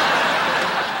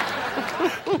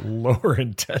 Lower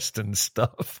intestine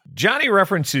stuff. Johnny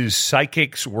references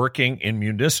psychics working in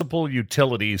municipal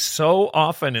utilities so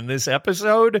often in this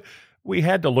episode, we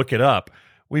had to look it up.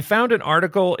 We found an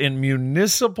article in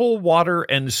Municipal Water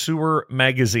and Sewer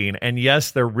magazine, and yes,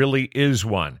 there really is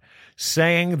one.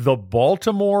 saying the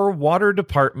Baltimore Water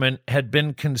Department had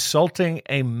been consulting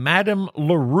a Madame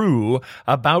LaRue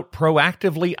about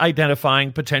proactively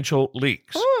identifying potential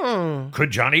leaks.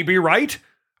 Could Johnny be right?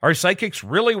 Are psychics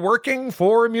really working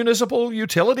for municipal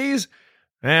utilities?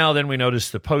 Well, then we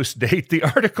noticed the post date. The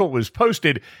article was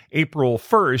posted April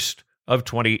 1st of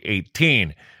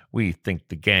 2018. We think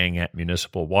the gang at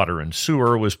Municipal Water and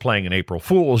Sewer was playing an April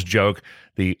Fool's joke.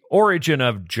 The origin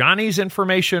of Johnny's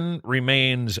information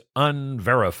remains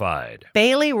unverified.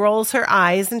 Bailey rolls her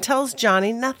eyes and tells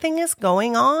Johnny nothing is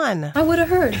going on. I would have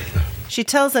heard. She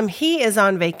tells him he is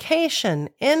on vacation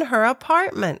in her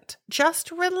apartment. Just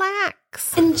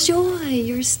relax. Enjoy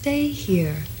your stay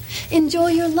here. Enjoy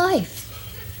your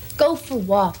life. Go for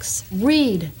walks.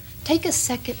 Read. Take a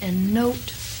second and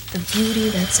note the beauty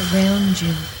that's around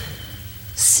you.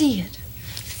 See it.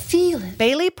 Feel it.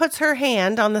 Bailey puts her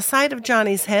hand on the side of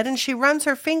Johnny's head and she runs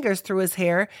her fingers through his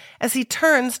hair as he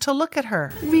turns to look at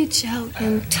her. Reach out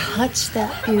and touch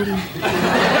that beauty.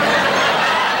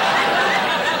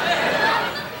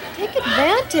 Take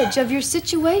advantage of your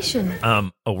situation.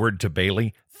 A word to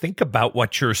Bailey. Think about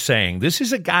what you're saying. This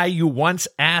is a guy you once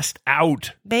asked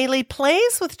out. Bailey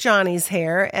plays with Johnny's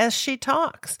hair as she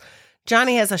talks.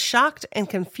 Johnny has a shocked and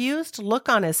confused look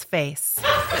on his face.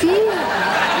 Feel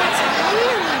what's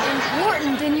really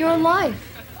important in your life.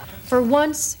 For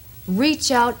once, reach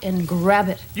out and grab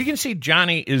it. You can see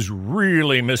Johnny is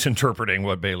really misinterpreting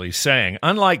what Bailey's saying.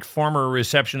 Unlike former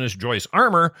receptionist Joyce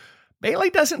Armour, Bailey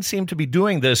doesn't seem to be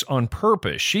doing this on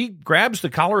purpose. She grabs the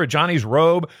collar of Johnny's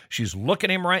robe. She's looking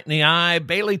him right in the eye.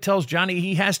 Bailey tells Johnny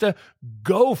he has to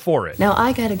go for it. Now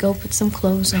I gotta go put some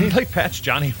clothes on. Bailey pats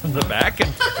Johnny on the back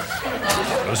and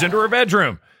goes into her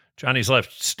bedroom. Johnny's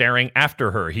left staring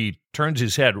after her. He turns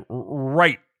his head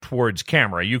right towards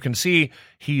camera. You can see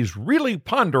he's really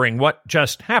pondering what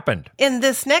just happened. In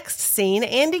this next scene,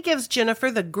 Andy gives Jennifer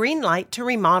the green light to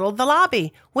remodel the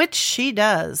lobby, which she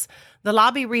does. The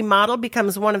lobby remodel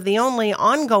becomes one of the only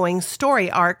ongoing story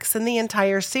arcs in the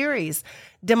entire series.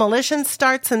 Demolition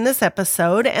starts in this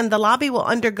episode, and the lobby will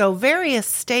undergo various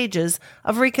stages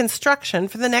of reconstruction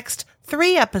for the next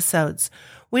 3 episodes.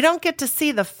 We don't get to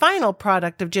see the final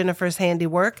product of Jennifer's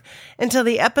handiwork until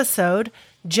the episode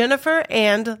Jennifer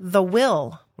and the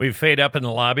Will. We fade up in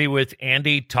the lobby with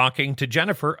Andy talking to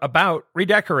Jennifer about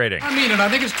redecorating. I mean it. I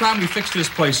think it's time we fix this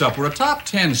place up. We're a top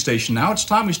 10 station now. It's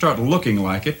time we start looking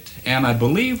like it. And I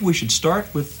believe we should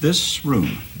start with this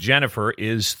room. Jennifer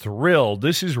is thrilled.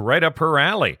 This is right up her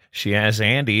alley. She asks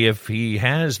Andy if he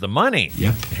has the money.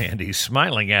 Yep. Andy's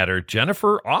smiling at her.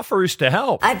 Jennifer offers to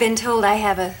help. I've been told I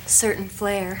have a certain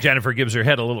flair. Jennifer gives her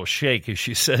head a little shake as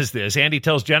she says this. Andy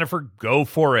tells Jennifer, go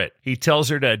for it. He tells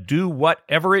her to do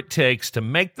whatever it takes to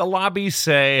make the lobby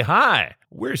say, hi,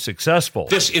 we're successful.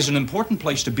 This is an important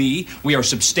place to be. We are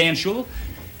substantial.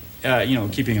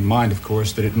 Keeping in mind, of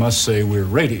course, that it must say we're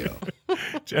radio.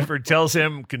 Jennifer tells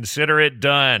him, consider it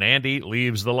done. Andy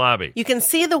leaves the lobby. You can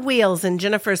see the wheels in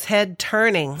Jennifer's head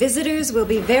turning. Visitors will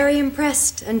be very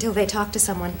impressed until they talk to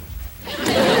someone.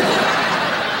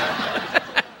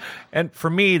 And for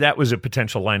me, that was a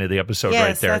potential line of the episode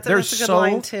right there. There's a good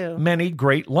line too. Many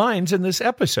great lines in this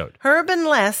episode. Herb and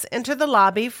Les enter the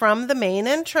lobby from the main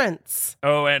entrance.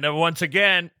 Oh, and once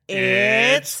again,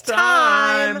 it's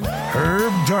time.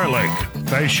 Herb Darlick,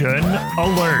 Fashion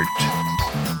Alert.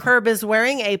 Herb is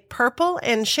wearing a purple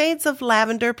and shades of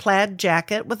lavender plaid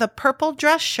jacket with a purple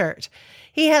dress shirt.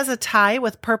 He has a tie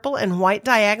with purple and white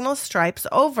diagonal stripes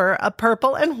over a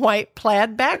purple and white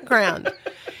plaid background.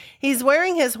 He's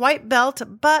wearing his white belt,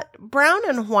 but brown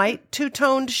and white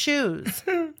two-toned shoes.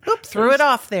 Oop, threw it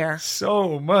off there.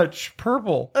 So much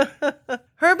purple.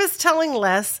 Herb is telling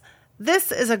Les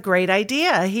this is a great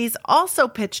idea. He's also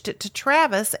pitched it to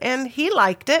Travis, and he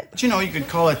liked it. But you could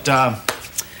call it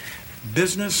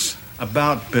business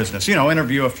about business.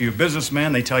 Interview a few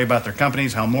businessmen. They tell you about their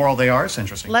companies, how moral they are. It's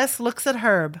interesting. Les looks at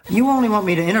Herb. You only want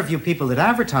me to interview people that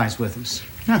advertise with us.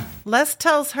 Huh. Les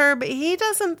tells Herb he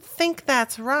doesn't think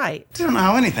that's right. You don't know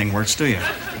how anything works, do you?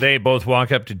 They both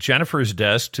walk up to Jennifer's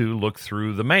desk to look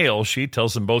through the mail. She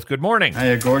tells them both good morning.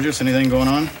 Hey, gorgeous. Anything going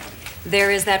on?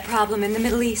 There is that problem in the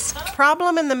Middle East.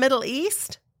 Problem in the Middle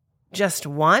East? Just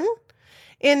one?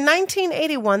 In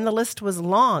 1981, the list was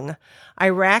long.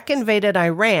 Iraq invaded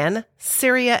Iran,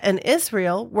 Syria and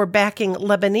Israel were backing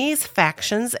Lebanese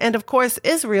factions, and of course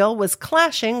Israel was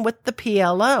clashing with the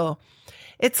PLO.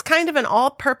 It's kind of an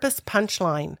all-purpose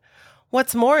punchline.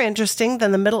 What's more interesting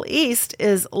than the Middle East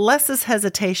is Les's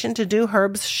hesitation to do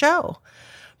Herb's show.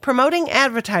 Promoting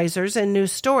advertisers in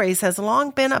news stories has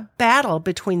long been a battle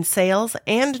between sales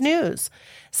and news.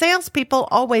 Salespeople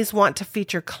always want to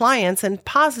feature clients in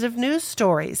positive news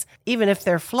stories, even if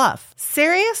they're fluff.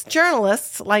 Serious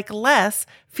journalists like Les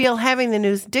feel having the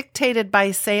news dictated by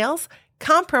sales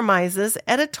compromises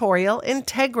editorial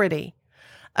integrity.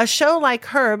 A show like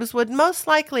Herb's would most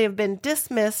likely have been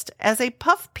dismissed as a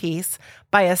puff piece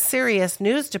by a serious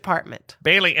news department.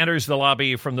 Bailey enters the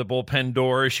lobby from the bullpen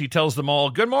door. She tells them all,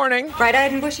 "Good morning."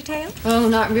 Bright-eyed and bushy-tailed? Oh,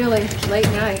 not really.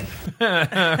 Late night.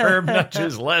 Herb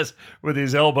nudges Les with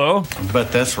his elbow.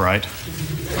 But that's right.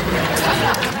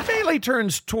 Bailey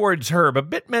turns towards Herb a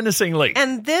bit menacingly.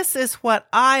 And this is what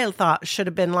I thought should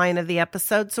have been line of the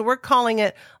episode, so we're calling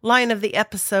it line of the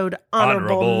episode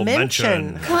honorable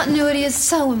mention. Continuity is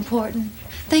so important.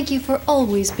 Thank you for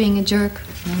always being a jerk.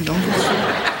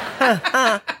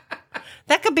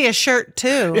 That could be a shirt,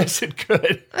 too. Yes, it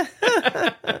could.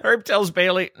 Herb tells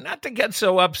Bailey not to get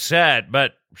so upset,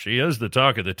 but she is the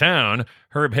talk of the town.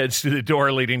 Herb heads to the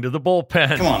door leading to the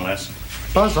bullpen. Come on, Les.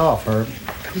 Buzz off, Herb.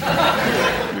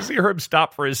 You see Herb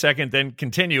stop for a second, then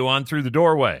continue on through the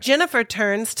doorway. Jennifer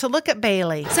turns to look at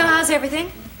Bailey. So how's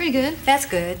everything? Pretty good. That's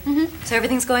good. Mm-hmm. So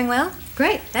everything's going well?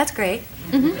 Great. That's great.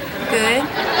 Mm-hmm. Good.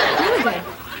 Really good.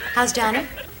 How's Johnny?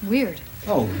 Weird.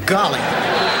 Oh, golly.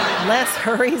 Les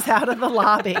hurries out of the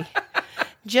lobby.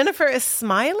 Jennifer is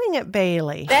smiling at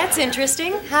Bailey. That's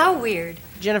interesting. How weird.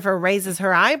 Jennifer raises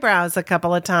her eyebrows a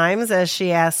couple of times as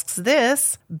she asks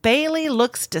this. Bailey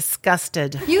looks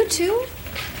disgusted. You too?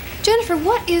 Jennifer,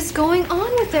 what is going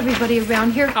on with everybody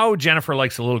around here? Oh, Jennifer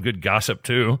likes a little good gossip,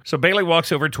 too. So Bailey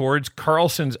walks over towards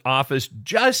Carlson's office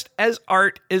just as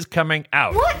Art is coming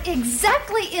out. What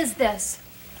exactly is this?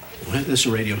 Well, this is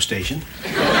a radio station.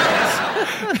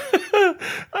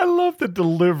 I love the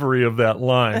delivery of that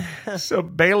line. So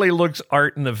Bailey looks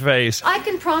Art in the face. I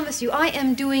can promise you I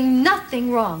am doing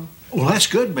nothing wrong. Well, that's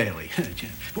good, Bailey.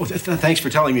 Well, thanks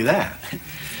for telling me that.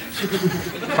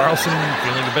 Carlson,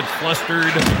 feeling a bit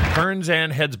flustered, turns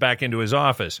and heads back into his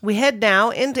office. We head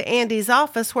now into Andy's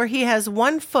office where he has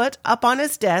one foot up on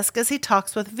his desk as he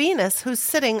talks with Venus, who's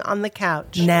sitting on the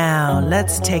couch. Now,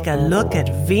 let's take a look at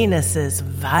Venus's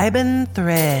vibin'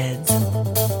 threads.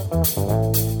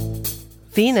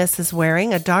 Venus is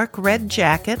wearing a dark red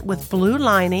jacket with blue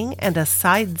lining and a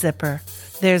side zipper.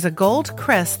 There's a gold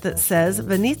crest that says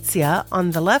Venezia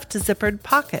on the left zippered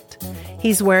pocket.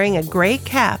 He's wearing a gray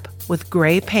cap with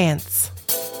gray pants.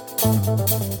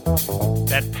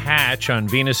 That patch on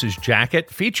Venus's jacket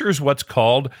features what's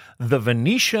called the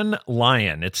Venetian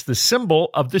lion. It's the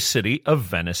symbol of the city of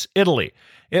Venice, Italy.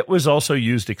 It was also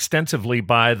used extensively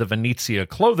by the Venezia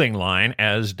clothing line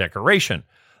as decoration.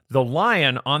 The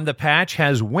lion on the patch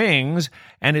has wings,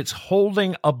 and it's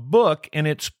holding a book in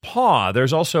its paw.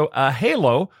 There's also a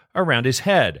halo around his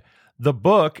head. The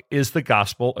book is the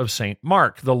Gospel of St.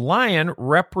 Mark. The lion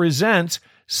represents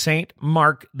St.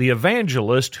 Mark the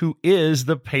Evangelist, who is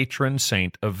the patron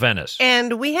saint of Venice.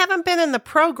 And we haven't been in the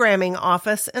programming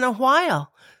office in a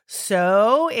while.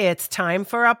 So it's time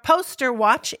for a poster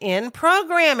watch in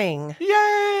programming.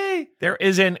 Yay! There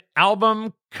is an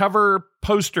album cover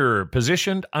poster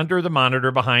positioned under the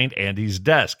monitor behind Andy's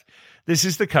desk. This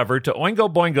is the cover to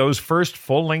Oingo Boingo's first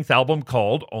full-length album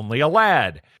called Only a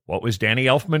Lad. What was Danny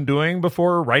Elfman doing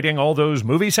before writing all those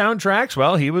movie soundtracks?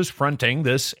 Well, he was fronting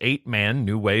this 8-man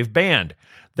new wave band.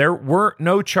 There were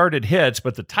no charted hits,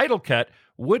 but the title cut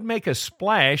would make a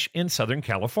splash in Southern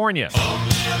California.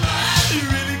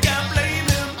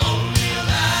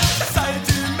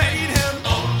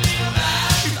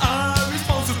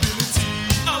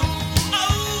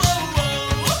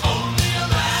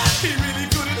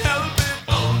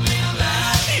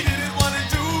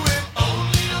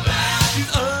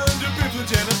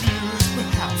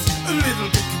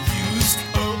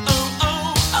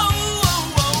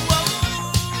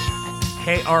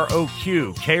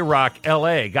 KROQ, K-Rock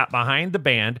LA, got behind the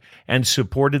band and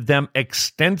supported them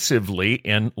extensively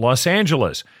in Los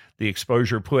Angeles. The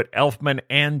exposure put Elfman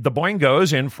and the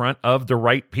Boingos in front of the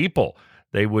right people.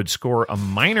 They would score a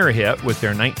minor hit with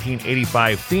their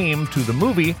 1985 theme to the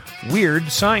movie Weird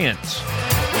Science.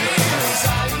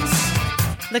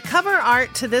 The cover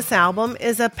art to this album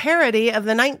is a parody of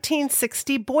the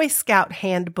 1960 Boy Scout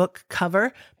handbook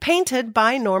cover painted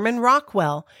by Norman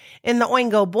Rockwell. In the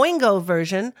Oingo Boingo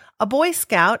version, a Boy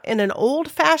Scout in an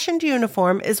old-fashioned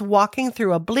uniform is walking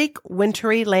through a bleak,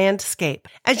 wintry landscape.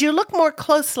 As you look more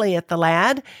closely at the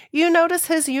lad, you notice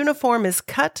his uniform is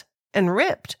cut and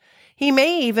ripped. He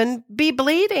may even be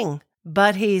bleeding,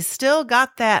 but he's still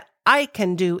got that I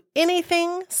can do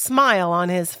anything smile on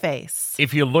his face.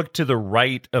 If you look to the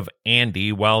right of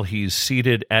Andy while he's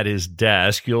seated at his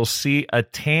desk, you'll see a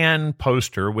tan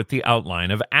poster with the outline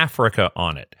of Africa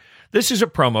on it. This is a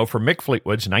promo for Mick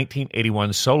Fleetwood's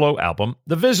 1981 solo album,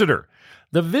 The Visitor.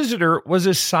 The Visitor was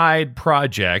a side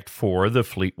project for the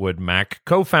Fleetwood Mac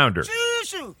co-founder.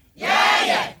 Shoo-shoo,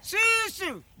 yeah,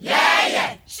 shoo-shoo,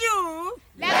 yeah, shoo,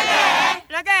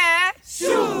 la-ga,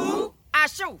 shoo, I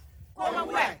shoo, go my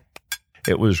way.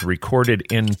 It was recorded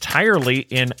entirely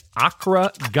in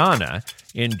Accra, Ghana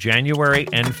in January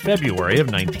and February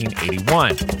of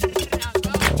 1981.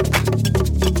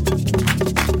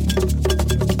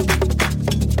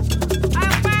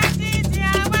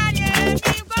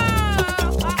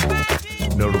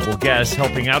 Notable guests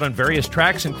helping out on various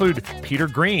tracks include Peter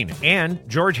Green and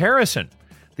George Harrison.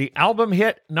 The album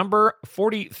hit number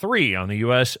 43 on the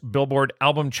U.S. Billboard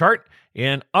album chart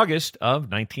in August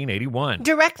of 1981.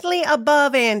 Directly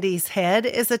above Andy's head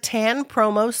is a tan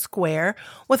promo square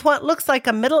with what looks like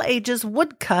a Middle Ages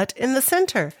woodcut in the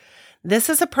center. This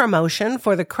is a promotion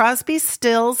for the Crosby,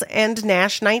 Stills, and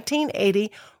Nash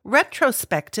 1980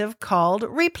 retrospective called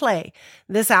Replay.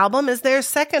 This album is their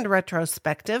second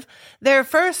retrospective. Their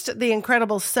first, The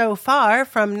Incredible So Far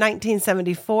from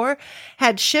 1974,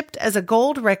 had shipped as a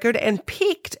gold record and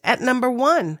peaked at number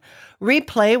 1.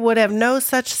 Replay would have no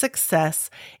such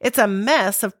success. It's a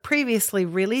mess of previously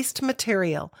released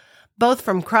material, both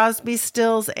from Crosby,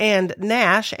 Stills, and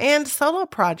Nash and solo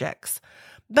projects,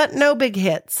 but no big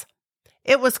hits.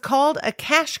 It was called a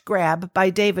cash grab by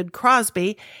David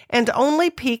Crosby and only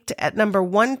peaked at number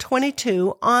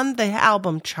 122 on the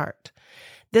album chart.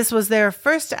 This was their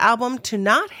first album to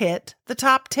not hit the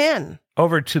top 10.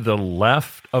 Over to the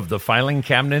left of the filing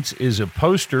cabinets is a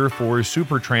poster for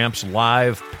Supertramp's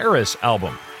live Paris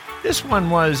album. This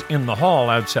one was in the hall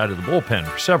outside of the bullpen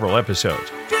for several episodes.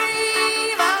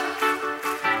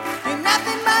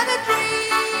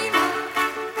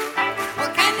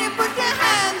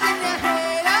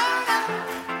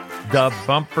 The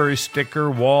bumper sticker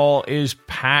wall is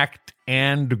packed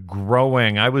and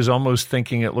growing. I was almost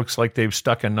thinking it looks like they've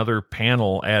stuck another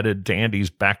panel added to Andy's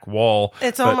back wall.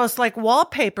 It's almost like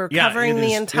wallpaper covering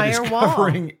the entire wall.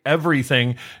 Covering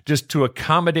everything just to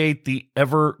accommodate the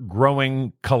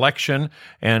ever-growing collection.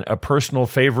 And a personal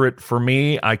favorite for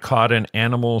me, I caught an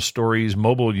Animal Stories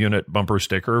mobile unit bumper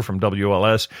sticker from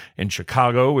WLS in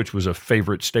Chicago, which was a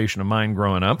favorite station of mine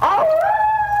growing up.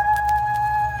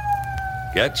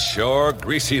 Get your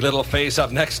greasy little face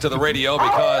up next to the radio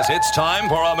because it's time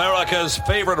for America's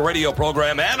favorite radio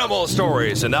program, Animal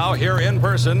Stories. And now here in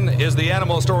person is the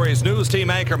Animal Stories news team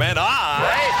anchorman,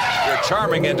 your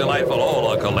charming and delightful old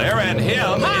Uncle Lair, and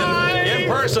him in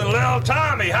person, little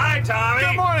Tommy. Hi, Tommy.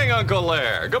 Good morning, Uncle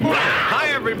Lair. Good morning.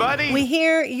 Hi, everybody. We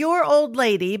hear Your Old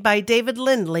Lady by David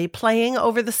Lindley playing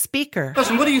over the speaker.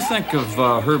 Listen, what do you think of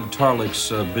Herb Tarlick's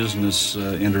business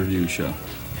interview show?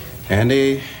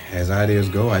 Andy, as ideas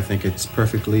go, I think it's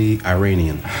perfectly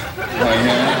Iranian.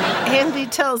 Andy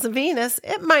tells Venus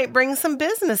it might bring some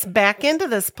business back into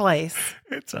this place.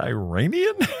 It's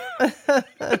Iranian?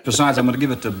 Besides, I'm going to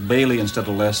give it to Bailey instead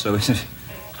of Les, so it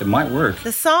might work.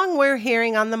 The song we're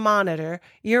hearing on the monitor,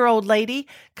 Your Old Lady,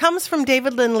 comes from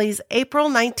David Lindley's April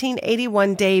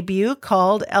 1981 debut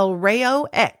called El Rayo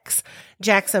X.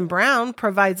 Jackson Browne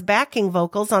provides backing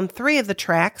vocals on 3 of the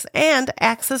tracks and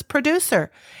acts as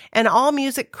producer. An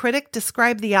AllMusic critic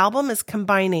described the album as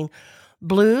combining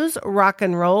blues, rock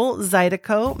and roll,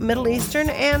 Zydeco, Middle Eastern,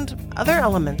 and other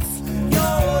elements. Your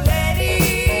old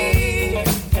lady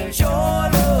sure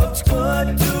looks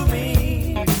good to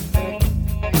me.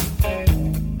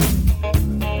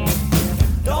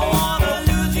 Don't wanna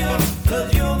lose you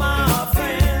 'cause you're my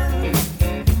friend.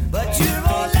 But your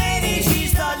old lady,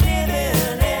 she's the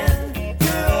living in.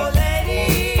 Your old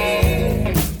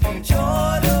lady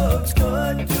sure looks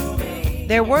good to me.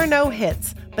 There were no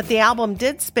hits, but the album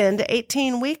did spend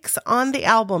 18 weeks on the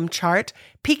album chart,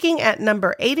 peaking at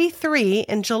number 83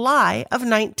 in July of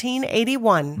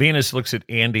 1981. Venus looks at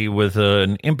Andy with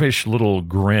an impish little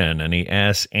grin, and he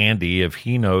asks Andy if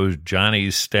he knows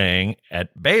Johnny's staying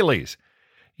at Bailey's.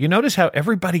 You notice how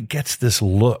everybody gets this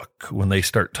look when they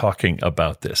start talking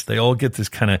about this. They all get this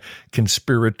kind of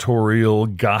conspiratorial,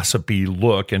 gossipy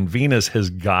look, and Venus has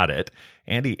got it.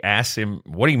 Andy asks him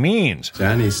what he means.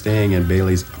 Johnny's staying in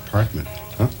Bailey's apartment,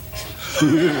 huh?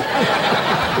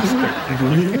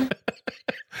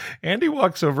 Andy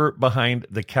walks over behind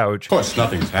the couch. Of course,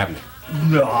 nothing's happening.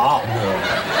 No.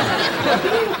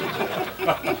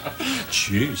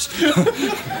 Jeez.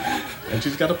 And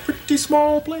she's got a pretty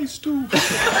small place, too.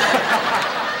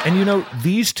 And you know,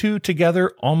 these two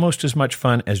together, almost as much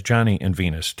fun as Johnny and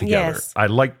Venus together. Yes. I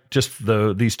like just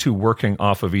these two working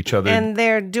off of each other. And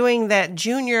they're doing that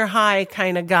junior high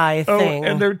kind of guy thing.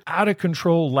 And they're out of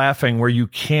control laughing where you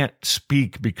can't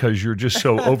speak because you're just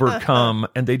so overcome.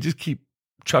 And they just keep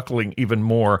chuckling even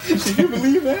more. Can you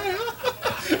believe that?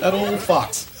 That old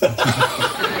fox.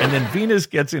 And then Venus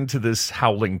gets into this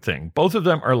howling thing. Both of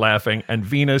them are laughing, and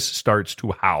Venus starts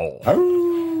to howl.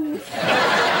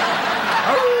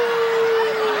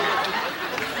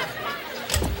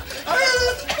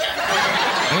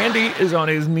 Andy is on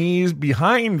his knees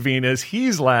behind Venus.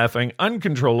 He's laughing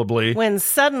uncontrollably. When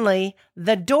suddenly,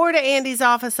 the door to Andy's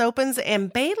office opens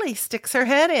and Bailey sticks her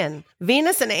head in.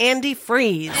 Venus and Andy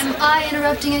freeze. Am I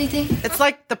interrupting anything? It's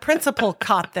like the principal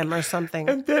caught them or something.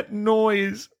 And that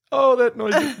noise. Oh, that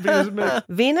noise that Venus makes.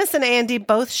 Venus and Andy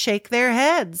both shake their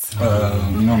heads.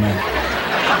 No, ma'am.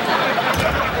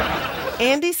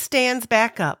 Andy stands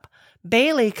back up.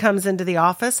 Bailey comes into the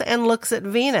office and looks at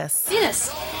Venus.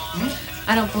 Venus,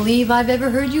 I don't believe I've ever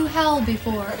heard you howl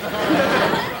before.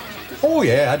 Oh,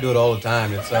 yeah, I do it all the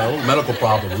time. It's a little medical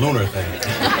problem, lunar thing.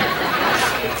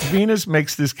 Venus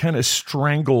makes this kind of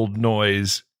strangled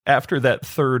noise after that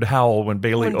third howl when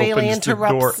Bailey opens the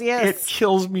door. Yes. It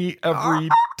kills me every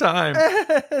time.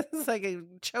 It's like he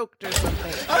choked or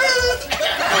something.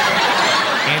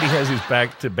 Andy has his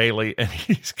back to Bailey, and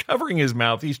he's covering his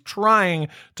mouth. He's trying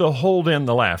to hold in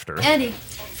the laughter. Andy,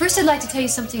 first I'd like to tell you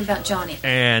something about Johnny.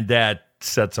 And that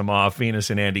sets them off. Venus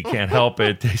and Andy can't help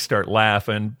it. They start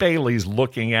laughing. Bailey's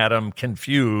looking at him,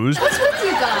 confused. What's with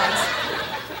you guys?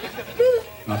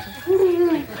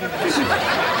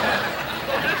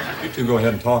 You two go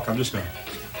ahead and talk. I'm just going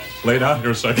to lay down here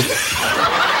a second.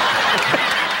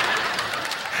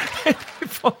 He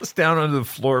falls down onto the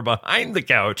floor behind the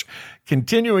couch,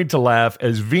 continuing to laugh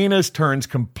as Venus turns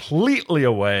completely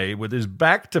away with his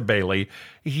back to Bailey.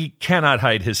 He cannot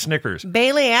hide his snickers.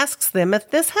 Bailey asks them if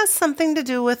this has something to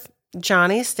do with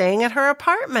Johnny staying at her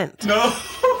apartment. No.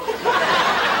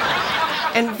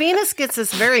 And Venus gets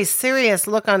this very serious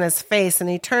look on his face, and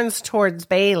he turns towards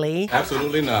Bailey.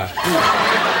 Absolutely not.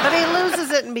 But he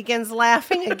loses it and begins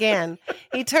laughing again.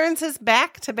 He turns his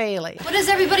back to Bailey. What is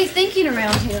everybody thinking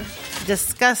around here?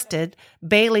 Disgusted,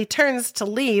 Bailey turns to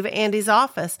leave Andy's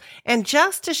office. And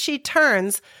just as she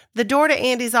turns, the door to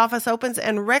Andy's office opens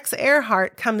and Rex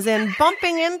Earhart comes in,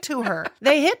 bumping into her.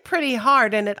 They hit pretty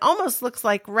hard, and it almost looks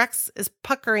like Rex is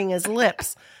puckering his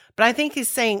lips. But I think he's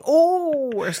saying,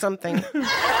 "Oh," or something.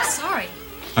 Sorry.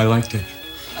 I liked it.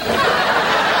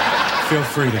 Feel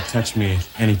free to touch me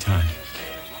anytime.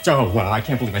 Oh, well, I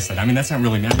can't believe I said that. I mean, that's not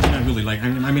really me. I'm not really like,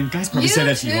 I mean, guys probably say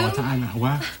that to you all the time.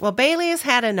 What? Well, Bailey has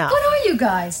had enough. What are you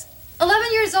guys?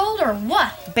 11 years old or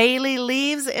what? Bailey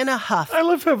leaves in a huff. I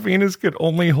love how Venus could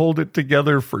only hold it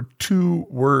together for 2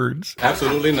 words.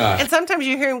 Absolutely not. And sometimes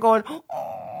you hear him going,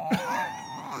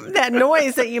 that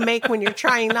noise that you make when you're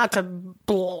trying not to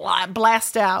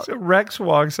blast out. So Rex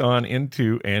walks on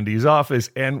into Andy's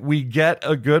office, and we get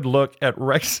a good look at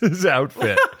Rex's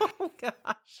outfit. Oh, gosh.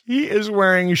 He is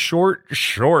wearing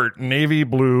short navy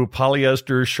blue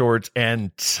polyester shorts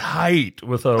and tight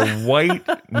with a white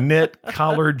knit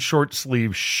collared short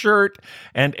sleeve shirt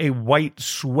and a white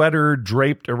sweater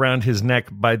draped around his neck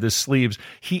by the sleeves.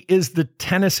 He is the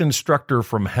tennis instructor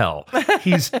from hell.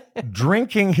 He's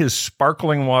drinking his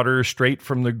sparkling water straight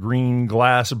from the green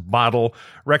glass bottle.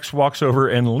 Rex walks over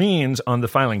and leans on the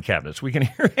filing cabinets. We can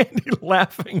hear Andy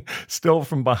laughing still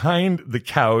from behind the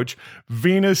couch.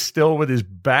 Venus still with his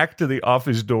back to the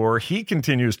office door. He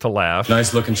continues to laugh.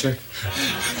 Nice looking chick.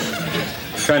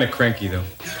 Kind of cranky, though.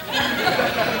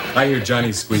 I hear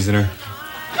Johnny's squeezing her.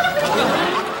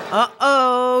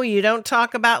 Uh-oh, you don't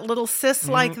talk about little sis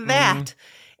like that.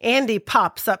 Andy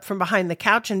pops up from behind the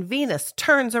couch and Venus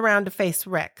turns around to face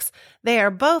Rex. They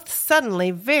are both suddenly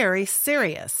very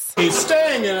serious. He's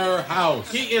staying in her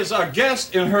house. He is a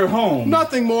guest in her home.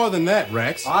 Nothing more than that,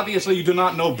 Rex. Obviously, you do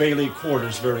not know Bailey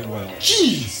quarters very well.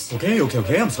 Jeez.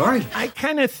 Okay, I'm sorry. I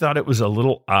kind of thought it was a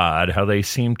little odd how they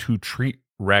seem to treat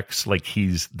Rex like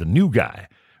he's the new guy.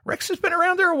 Rex has been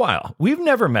around there a while. We've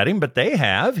never met him, but they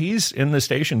have. He's in the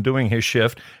station doing his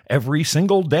shift every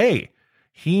single day.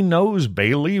 He knows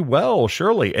Bailey well,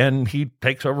 surely, and he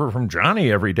takes over from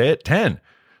Johnny every day at 10.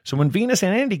 So when Venus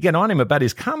and Andy get on him about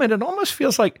his comment, it almost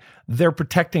feels like they're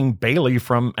protecting Bailey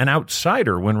from an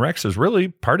outsider when Rex is really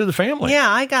part of the family. Yeah,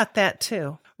 I got that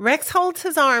too. Rex holds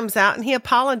his arms out and he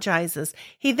apologizes.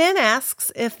 He then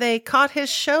asks if they caught his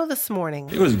show this morning.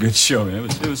 It was a good show, man.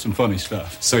 It was some funny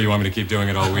stuff. So you want me to keep doing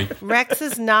it all week? Rex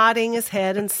is nodding his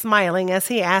head and smiling as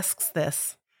he asks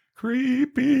this.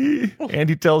 Creepy.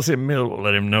 Andy tells him he'll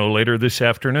let him know later this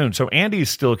afternoon. So Andy's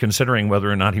still considering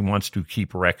whether or not he wants to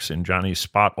keep Rex in Johnny's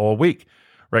spot all week.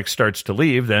 Rex starts to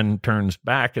leave, then turns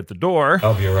back at the door.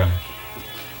 I'll be around.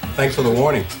 Thanks for the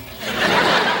warning.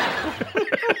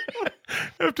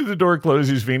 After the door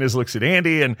closes, Venus looks at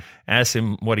Andy and asks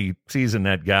him what he sees in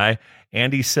that guy.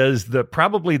 Andy says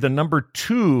probably the number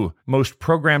 2 most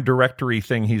program directory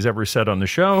thing he's ever said on the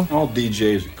show. All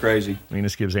DJs are crazy.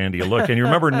 Venus gives Andy a look. And you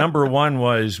remember number 1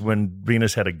 was when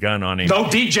Venus had a gun on him. No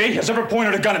DJ has ever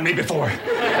pointed a gun at me before.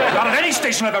 Not at any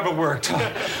station I've ever worked.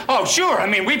 Oh, sure. I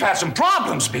mean, we've had some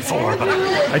problems before, but...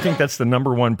 I think that's the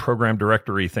number 1 program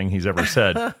directory thing he's ever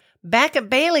said. Back at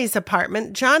Bailey's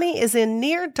apartment, Johnny is in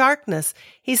near darkness.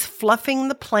 He's fluffing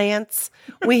the plants.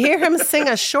 We hear him sing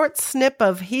a short snip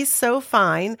of He's So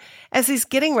Fine as he's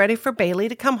getting ready for Bailey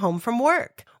to come home from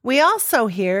work. We also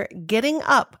hear Getting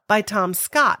Up by Tom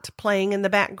Scott playing in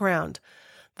the background.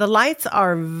 The lights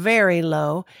are very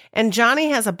low, and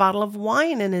Johnny has a bottle of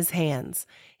wine in his hands.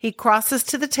 He crosses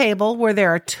to the table where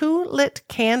there are 2 lit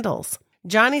candles.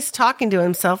 Johnny's talking to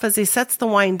himself as he sets the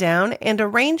wine down and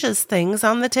arranges things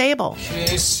on the table.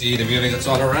 Okay, see the beauty that's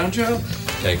all around you.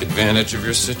 Take advantage of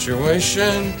your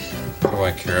situation. What do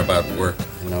I care about work?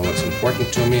 I know what's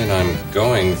important to me, and I'm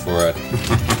going for it.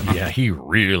 Yeah, he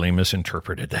really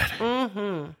misinterpreted that.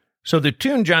 Mm-hmm. So the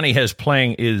tune Johnny has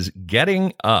playing is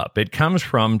Getting Up. It comes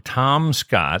from Tom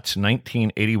Scott's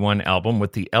 1981 album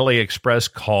with the LA Express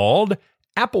called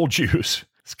Apple Juice.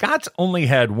 Scott's only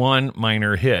had 1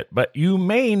 minor hit, but you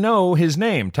may know his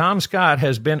name. Tom Scott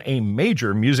has been a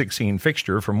major music scene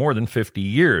fixture for more than 50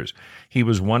 years. He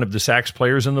was one of the sax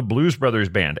players in the Blues Brothers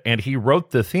Band, and he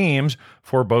wrote the themes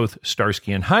for both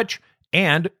Starsky and Hutch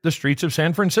and The Streets of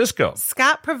San Francisco.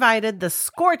 Scott provided the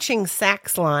scorching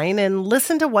sax line, and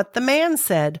listen to what the man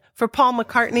said for Paul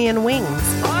McCartney and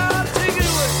Wings.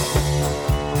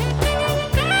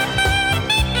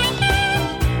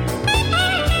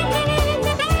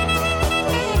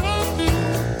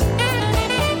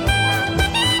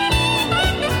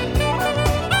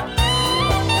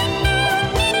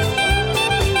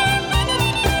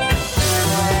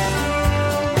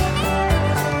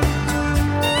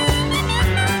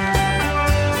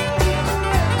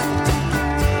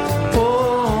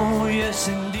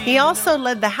 He also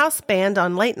led the house band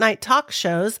on late-night talk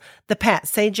shows, The Pat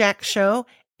Sajak Show,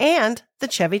 and The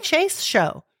Chevy Chase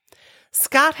Show.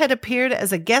 Scott had appeared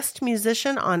as a guest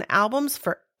musician on albums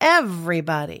for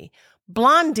everybody.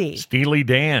 Blondie, Steely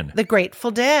Dan, The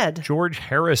Grateful Dead, George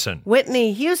Harrison,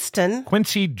 Whitney Houston,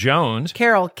 Quincy Jones,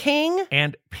 Carole King,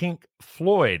 and Pink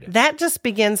Floyd. That just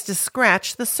begins to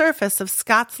scratch the surface of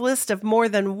Scott's list of more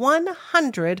than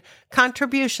 100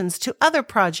 contributions to other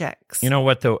projects. You know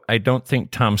what, though? I don't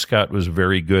think Tom Scott was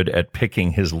very good at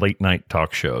picking his late-night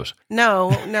talk shows. No,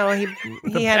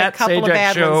 he had a couple Sajak of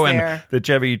bad show ones there. And the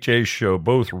Chevy Chase Show,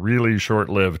 both really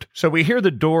short-lived. So we hear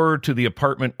the door to the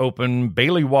apartment open.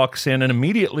 Bailey walks in, and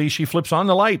immediately she flips on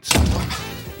the lights.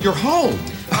 You're home.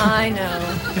 I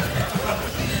know.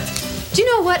 Do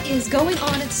you know what is going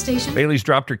on at the station? Bailey's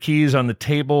dropped her keys on the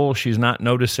table. She's not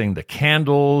noticing the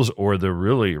candles or the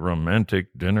really romantic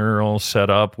dinner all set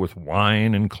up with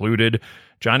wine included.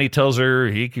 Johnny tells her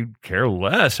he could care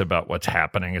less about what's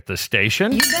happening at the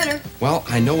station. You better. Well,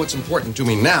 I know what's important to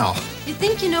me now. You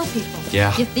think you know people.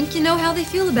 Yeah. You think you know how they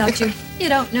feel about you. You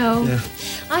don't know. Yeah.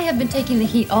 I have been taking the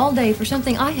heat all day for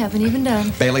something I haven't even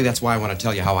done. Bailey, that's why I want to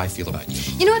tell you how I feel about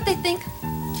you. You know what they think?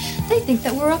 They think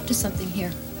that we're up to something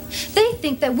here. They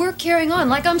think that we're carrying on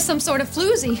like I'm some sort of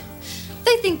floozy.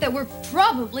 They think that we're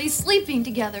probably sleeping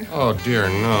together. Oh, dear,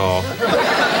 no.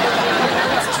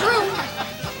 It's true.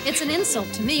 It's an insult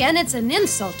to me, and it's an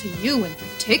insult to you in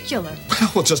particular.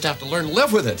 We'll just have to learn to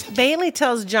live with it. Bailey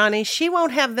tells Johnny she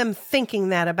won't have them thinking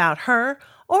that about her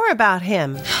or about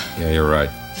him. Yeah, you're right.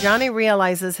 Johnny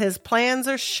realizes his plans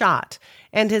are shot,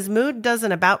 and his mood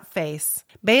doesn't about-face.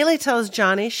 Bailey tells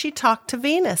Johnny she talked to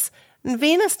Venus, and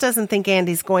Venus doesn't think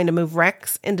Andy's going to move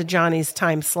Rex into Johnny's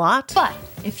time slot. But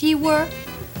if he were,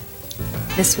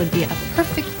 this would be a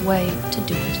perfect way to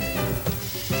do it.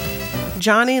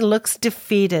 Johnny looks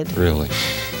defeated. Really?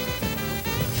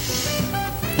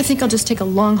 I think I'll just take a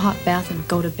long hot bath and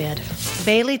go to bed.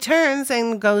 Bailey turns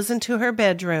and goes into her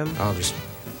bedroom. I'll just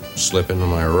slip into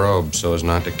my robe so as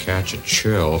not to catch a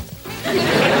chill.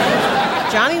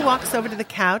 Johnny walks over to the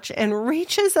couch and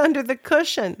reaches under the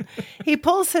cushion. He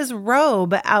pulls his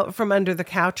robe out from under the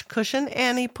couch cushion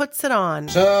and he puts it on.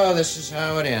 So this is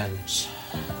how it ends.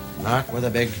 Not with a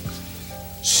big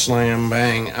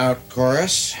slam-bang out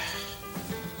chorus.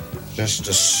 Just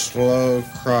a slow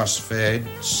crossfade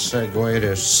segue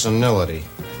to senility.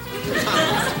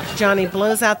 Johnny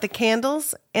blows out the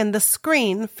candles, and the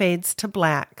screen fades to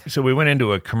black. So we went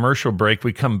into a commercial break.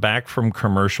 We come back from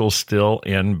commercial still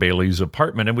in Bailey's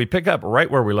apartment, and we pick up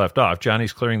right where we left off.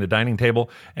 Johnny's clearing the dining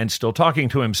table and still talking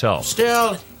to himself.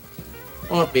 Still,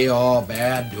 won't be all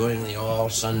bad doing the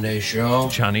all-Sunday show.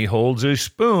 Johnny holds a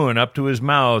spoon up to his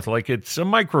mouth like it's a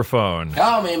microphone.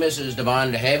 Tell me, Mrs.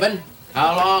 Devon DeHaven,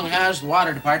 how long has the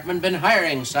water department been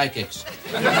hiring psychics?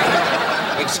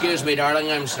 Excuse me, darling,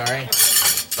 I'm sorry.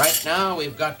 Right now,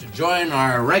 we've got to join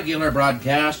our regular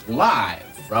broadcast live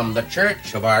from the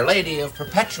Church of Our Lady of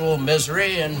Perpetual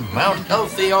Misery in Mount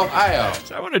Healthy, Ohio.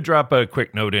 So I want to drop a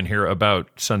quick note in here about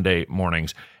Sunday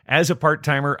mornings. As a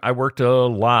part-timer, I worked a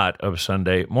lot of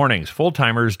Sunday mornings.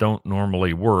 Full-timers don't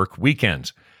normally work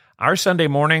weekends. Our Sunday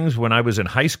mornings when I was in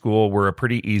high school were a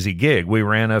pretty easy gig. We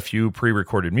ran a few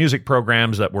pre-recorded music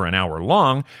programs that were an hour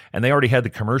long, and they already had the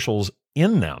commercials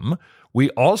in them. We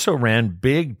also ran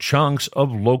big chunks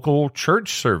of local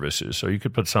church services, so you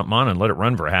could put something on and let it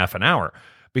run for half an hour.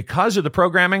 Because of the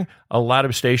programming, a lot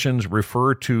of stations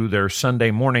refer to their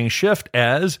Sunday morning shift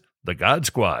as the God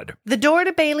Squad. The door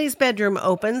to Bailey's bedroom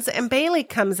opens, and Bailey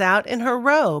comes out in her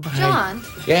robe. John?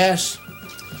 Yes?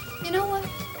 You know what?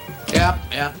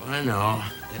 Yep, I know.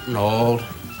 Getting old.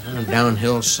 I'm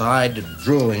downhill side to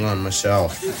drooling on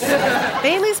myself.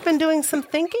 Bailey's been doing some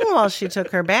thinking while she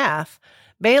took her bath.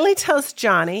 Bailey tells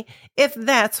Johnny if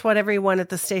that's what everyone at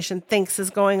the station thinks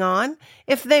is going on,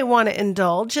 if they want to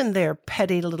indulge in their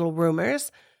petty little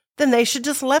rumors, then they should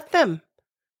just let them.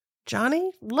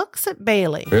 Johnny looks at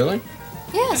Bailey. Really?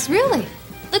 Yes, really.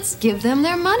 Let's give them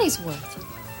their money's worth.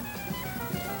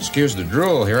 Excuse the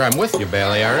drool here. I'm with you,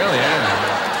 Bailey. I really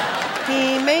am.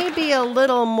 He may be a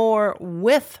little more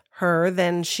with her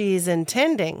than she's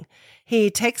intending. He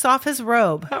takes off his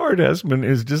robe. Howard Hesseman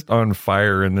is just on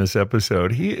fire in this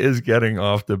episode. He is getting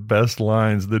off the best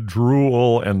lines, the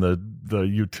drool and the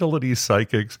utility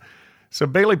psychics. So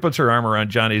Bailey puts her arm around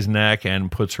Johnny's neck and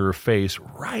puts her face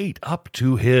right up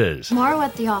to his. Tomorrow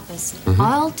at the office,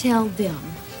 I'll tell them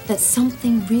that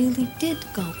something really did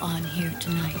go on here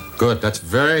tonight. Good, that's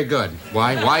very good.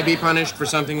 Why be punished for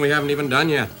something we haven't even done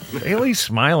yet? Bailey's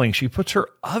smiling. She puts her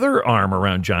other arm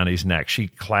around Johnny's neck. She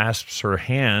clasps her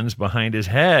hands behind his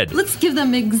head. Let's give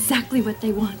them exactly what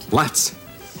they want. Let's.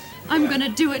 I'm gonna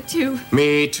do it too.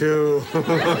 Me too.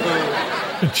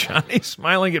 Johnny's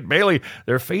smiling at Bailey.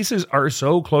 Their faces are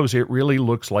so close, it really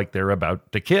looks like they're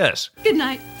about to kiss. Good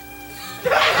night.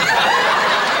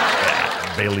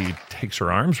 Bailey takes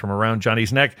her arms from around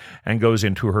Johnny's neck and goes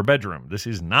into her bedroom. This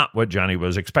is not what Johnny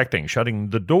was expecting. Shutting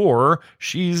the door,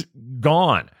 she's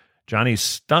gone. Johnny's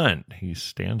stunned. He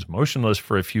stands motionless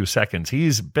for a few seconds.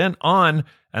 He's been on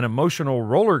an emotional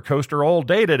roller coaster all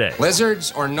day today.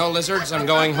 Lizards or no lizards, I'm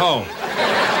going home.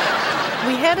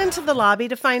 We head into the lobby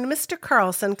to find Mr.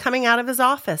 Carlson coming out of his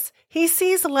office. He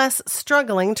sees Les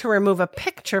struggling to remove a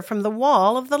picture from the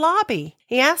wall of the lobby.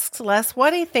 He asks Les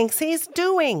what he thinks he's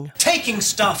doing. Taking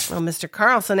stuff. Well, Mr.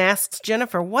 Carlson asks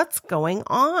Jennifer what's going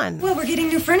on. Well, we're getting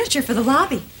new furniture for the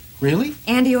lobby. Really?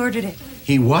 Andy ordered it.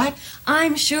 He what?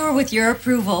 I'm sure with your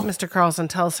approval. Mr. Carlson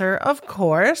tells her, of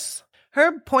course.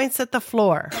 Herb points at the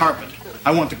floor. Carpet.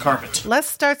 I want the carpet. Les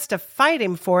starts to fight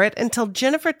him for it until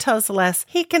Jennifer tells Les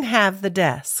he can have the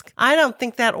desk. I don't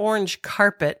think that orange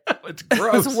carpet it's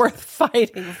gross. was worth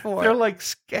fighting for. They're like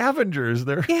scavengers.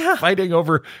 They're fighting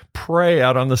over prey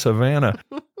out on the savannah.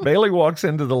 Bailey walks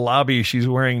into the lobby. She's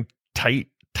wearing tight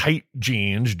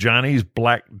jeans, Johnny's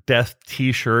Black Death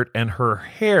t-shirt, and her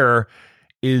hair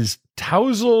is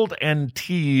tousled and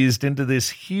teased into this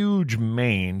huge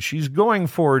mane. She's going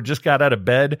for just got out of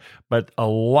bed, but a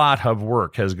lot of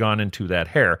work has gone into that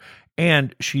hair.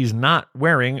 And she's not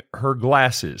wearing her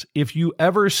glasses. If you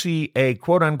ever see a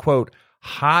quote-unquote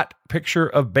hot picture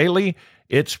of Bailey,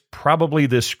 it's probably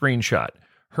this screenshot.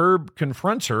 Herb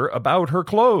confronts her about her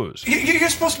clothes. You're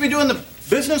supposed to be doing the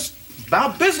business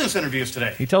interviews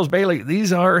today. He tells Bailey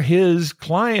these are his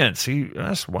clients. He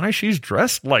asks why she's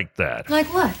dressed like that.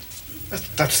 Like what?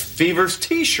 That's Fever's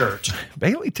t-shirt.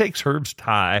 Bailey takes Herb's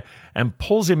tie and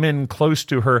pulls him in close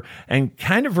to her and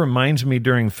kind of reminds me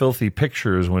during Filthy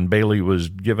Pictures when Bailey was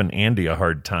giving Andy a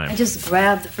hard time. I just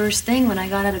grabbed the first thing when I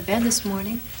got out of bed this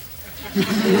morning.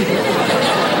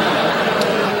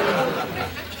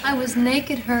 I was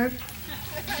naked, Herb.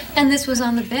 And this was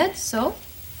on the bed, so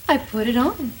I put it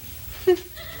on.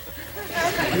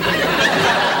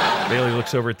 Bailey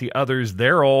looks over at the others.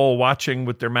 They're all watching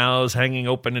with their mouths hanging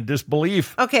open in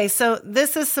disbelief. Okay, so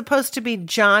this is supposed to be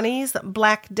Johnny's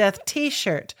Black Death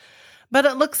t-shirt. but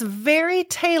it looks very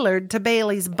tailored to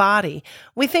Bailey's body.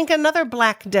 We think another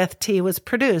Black Death tea was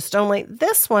produced, only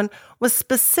this one was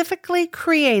specifically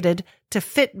created to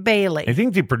fit Bailey. I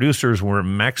think the producers were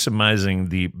maximizing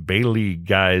the Bailey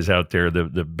guys out there,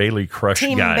 the Bailey Crush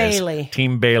Team guys. Bailey.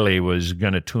 Team Bailey was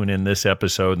going to tune in this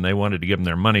episode, and they wanted to give them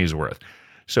their money's worth.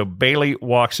 So Bailey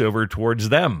walks over towards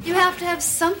them. You have to have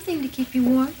something to keep you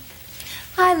warm.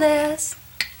 Hi, Les.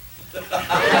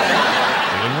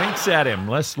 Bailey winks at him.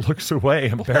 Les looks away,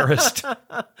 embarrassed.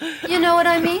 You know what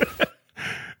I mean?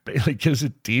 Bailey gives a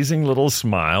teasing little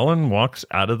smile and walks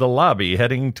out of the lobby,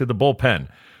 heading to the bullpen.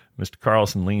 Mr.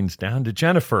 Carlson leans down to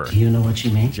Jennifer. Do you know what she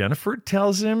means? Jennifer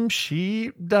tells him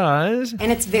she does.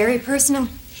 And it's very personal.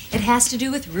 It has to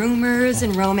do with rumors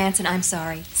and romance and, I'm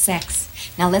sorry, sex.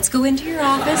 Now let's go into your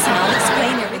office and I'll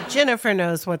explain everything. Jennifer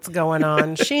knows what's going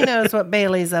on. She knows what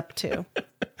Bailey's up to.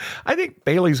 I think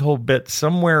Bailey's whole bit,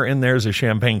 somewhere in there's a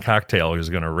champagne cocktail is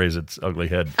going to raise its ugly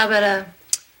head. How about a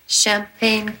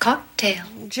champagne cocktail?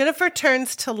 Jennifer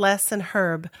turns to Les and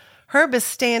Herb. Herb is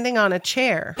standing on a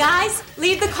chair. Guys,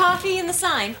 leave the coffee and the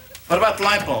sign. What about the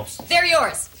light bulbs? They're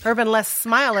yours. Herb and Les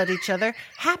smile at each other,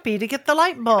 happy to get the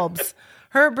light bulbs.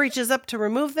 Herb reaches up to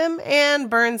remove them and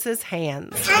burns his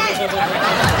hands. We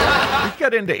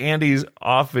got into Andy's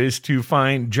office to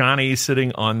find Johnny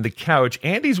sitting on the couch.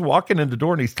 Andy's walking in the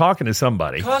door and he's talking to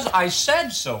somebody. Because I said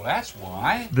so, that's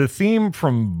why. The theme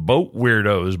from Boat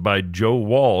Weirdos by Joe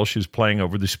Walsh is playing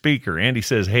over the speaker. Andy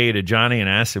says hey to Johnny and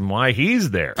asks him why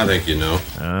he's there. I think you know.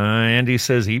 Andy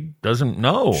says he doesn't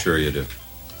know. Sure you do.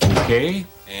 Okay.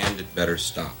 And it better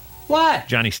stop. What?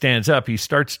 Johnny stands up. He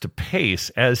starts to pace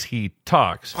as he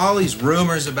talks. All these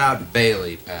rumors about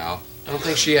Bailey, pal. I don't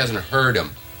think she hasn't heard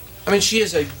them. I mean, she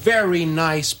is a very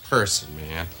nice person,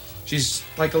 man. She's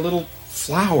like a little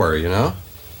flower, you know?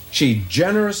 She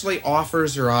generously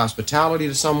offers her hospitality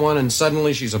to someone, and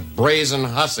suddenly she's a brazen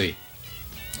hussy.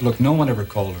 Look, no one ever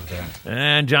called her that.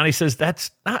 And Johnny says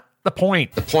that's not the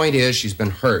point. The point is she's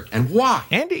been hurt. And why?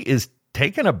 Andy is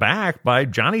taken aback by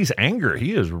Johnny's anger.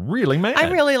 He is really mad.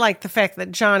 I really like the fact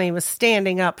that Johnny was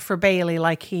standing up for Bailey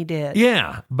like he did.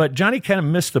 Yeah, but Johnny kind of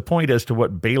missed the point as to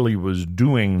what Bailey was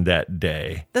doing that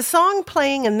day. The song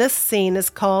playing in this scene is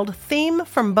called Theme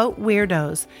from Boat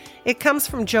Weirdos. It comes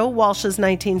from Joe Walsh's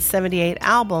 1978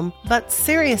 album, but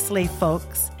seriously,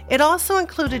 folks, it also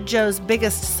included Joe's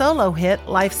biggest solo hit,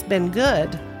 Life's Been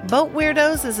Good. Boat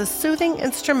Weirdos is a soothing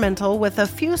instrumental with a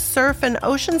few surf and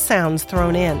ocean sounds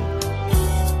thrown in.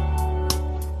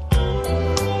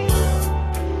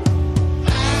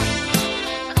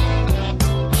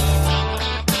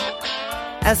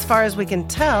 As far as we can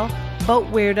tell, Boat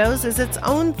Weirdos is its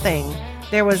own thing.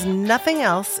 There was nothing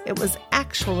else it was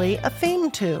actually a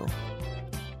theme to.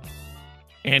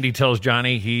 Andy tells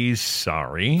Johnny he's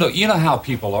sorry. Look, you know how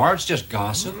people are. It's just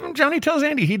gossip. Johnny tells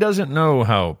Andy he doesn't know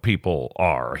how people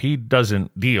are. He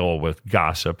doesn't deal with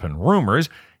gossip and rumors.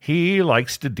 He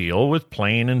likes to deal with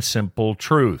plain and simple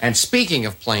truth. And speaking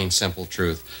of plain, simple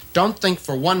truth, don't think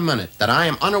for 1 minute that I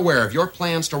am unaware of your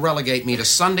plans to relegate me to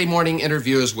Sunday morning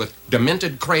interviews with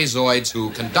demented crazoids who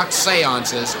conduct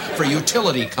seances for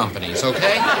utility companies,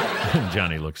 okay?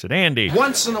 Johnny looks at Andy.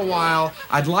 Once in a while,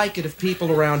 I'd like it if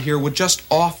people around here would just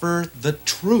offer the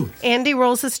truth. Andy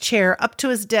rolls his chair up to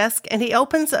his desk and he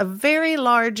opens a very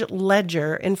large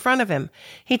ledger in front of him.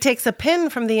 He takes a pen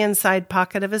from the inside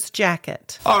pocket of his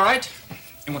jacket. All right.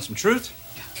 You want some truth?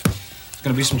 There's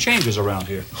going to be some changes around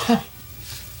here.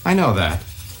 I know that.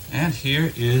 And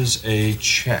here is a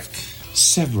check.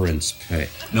 Severance pay.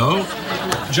 No.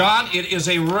 John, it is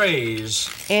a raise.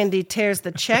 Andy tears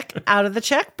the check out of the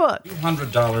checkbook.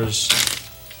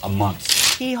 $200 a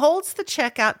month. He holds the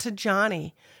check out to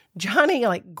Johnny. Johnny,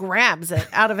 grabs it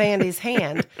out of Andy's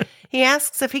hand. He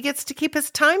asks if he gets to keep his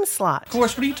time slot. Of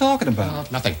course, what are you talking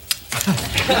about? Nothing.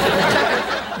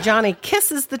 Johnny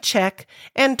kisses the check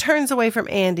and turns away from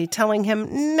Andy, telling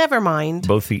him, never mind.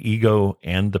 Both the ego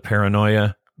and the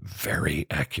paranoia, very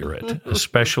accurate,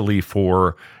 especially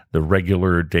for the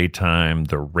regular daytime,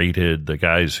 the rated, the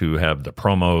guys who have the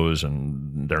promos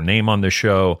and their name on the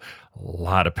show. A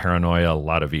lot of paranoia, a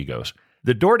lot of egos.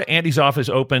 The door to Andy's office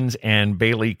opens and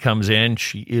Bailey comes in.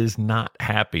 She is not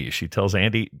happy. She tells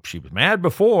Andy she was mad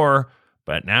before,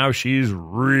 but now she's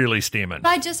really steaming.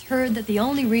 I just heard that the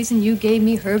only reason you gave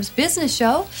me Herb's business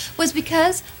show was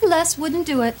because Les wouldn't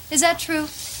do it. Is that true?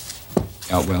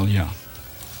 Oh, well, yeah.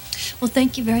 Well,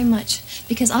 thank you very much,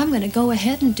 because I'm going to go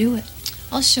ahead and do it.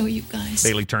 I'll show you guys.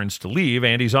 Bailey turns to leave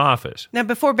Andy's office. Now,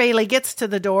 before Bailey gets to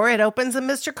the door, it opens and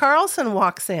Mr. Carlson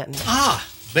walks in. Ah,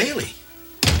 Bailey.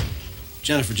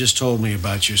 Jennifer just told me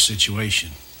about your situation.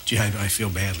 Gee, I feel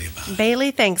badly about it.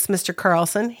 Bailey thanks Mr.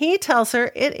 Carlson. He tells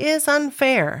her it is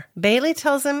unfair. Bailey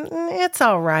tells him it's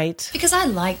all right. Because I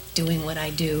like doing what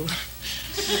I do.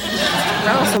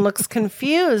 Carlson looks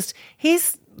confused.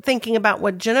 He's thinking about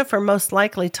what Jennifer most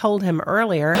likely told him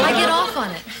earlier. I get off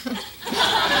on it.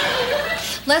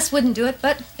 Les wouldn't do it,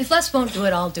 but if Les won't do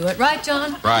it, I'll do it. Right,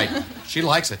 John? Right. She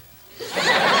likes it.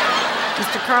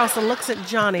 Mr. Carlson looks at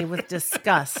Johnny with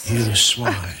disgust. You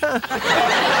swine. No,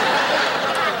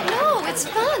 it's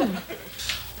fun.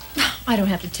 I don't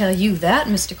have to tell you that,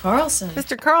 Mr. Carlson.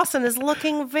 Mr. Carlson is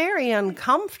looking very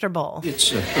uncomfortable. It's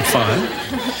fun,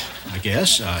 I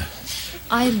guess.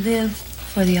 I live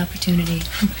for the opportunity.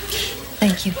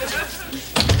 Thank you.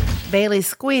 Bailey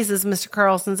squeezes Mr.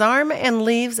 Carlson's arm and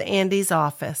leaves Andy's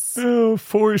office.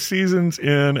 4 seasons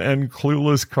in, and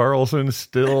clueless Carlson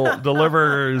still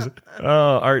delivers.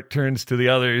 Art turns to the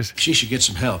others. She should get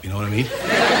some help, you know what I mean?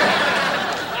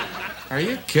 Are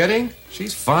you kidding?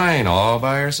 She's fine all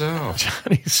by herself.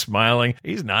 Johnny's smiling.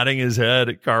 He's nodding his head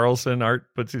at Carlson.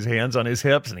 Art puts his hands on his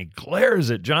hips, and he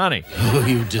glares at Johnny. Oh,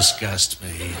 you disgust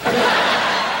me.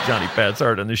 Johnny pats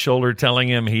Art on the shoulder, telling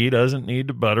him he doesn't need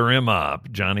to butter him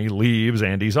up. Johnny leaves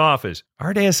Andy's office.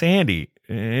 Art asks Andy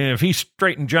if he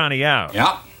straightened Johnny out.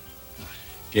 Yeah.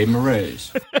 Gave him a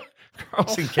raise.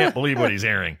 Carlson can't believe what he's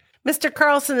hearing. Mr.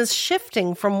 Carlson is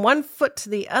shifting from one foot to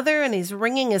the other, and he's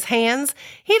wringing his hands.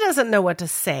 He doesn't know what to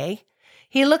say.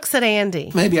 He looks at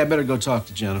Andy. Maybe I better go talk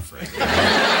to Jennifer.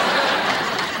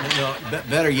 No,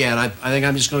 better yet, I think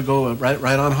I'm just going to go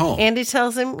right on home. Andy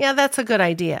tells him, yeah, that's a good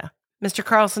idea. Mr.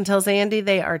 Carlson tells Andy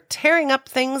they are tearing up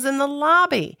things in the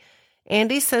lobby.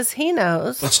 Andy says he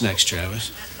knows. What's next,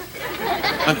 Travis?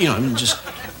 I'm just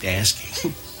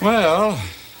asking. Well,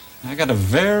 I got a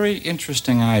very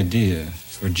interesting idea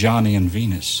for Johnny and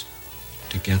Venus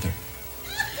together.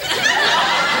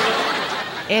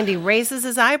 Andy raises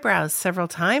his eyebrows several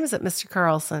times at Mr.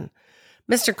 Carlson.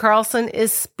 Mr. Carlson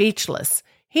is speechless.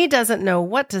 He doesn't know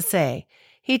what to say.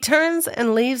 He turns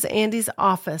and leaves Andy's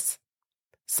office.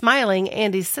 Smiling,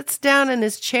 Andy sits down in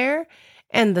his chair,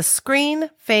 and the screen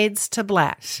fades to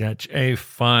black. Such a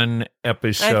fun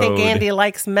episode. I think Andy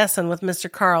likes messing with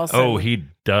Mr. Carlson. Oh, he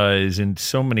does, and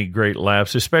so many great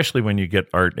laughs, especially when you get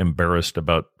Art embarrassed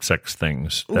about sex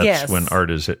things. That's when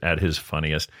Art is at his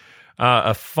funniest.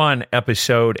 A fun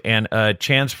episode and a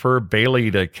chance for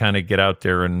Bailey to kind of get out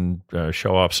there and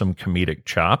show off some comedic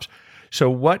chops. So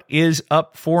what is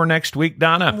up for next week,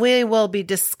 Donna? We will be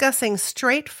discussing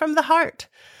Straight from the Heart.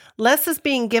 Les is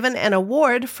being given an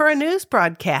award for a news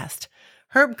broadcast.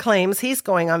 Herb claims he's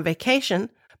going on vacation,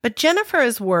 but Jennifer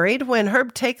is worried when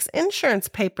Herb takes insurance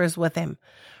papers with him.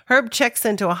 Herb checks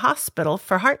into a hospital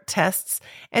for heart tests,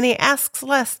 and he asks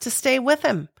Les to stay with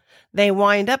him. They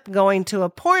wind up going to a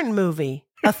porn movie,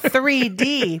 a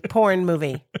 3D porn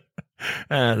movie.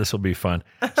 This will be fun.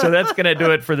 So that's going to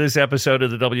do it for this episode of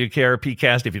the WKRP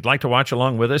Cast. If you'd like to watch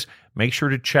along with us, make sure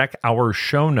to check our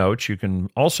show notes. You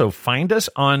can also find us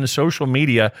on social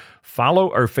media.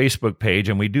 Follow our Facebook page,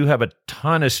 and we do have a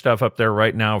ton of stuff up there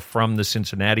right now from the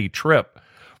Cincinnati trip.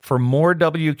 For more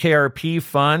WKRP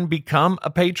fun, become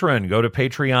a patron. Go to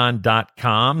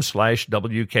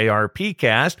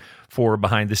patreon.com/WKRPcast for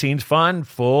behind-the-scenes fun,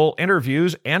 full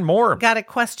interviews, and more. Got a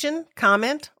question,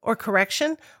 comment, or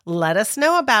correction? Let us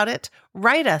know about it.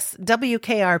 Write us,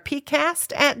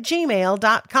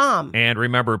 WKRPcast@gmail.com. And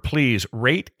remember, please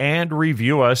rate and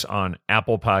review us on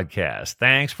Apple Podcasts.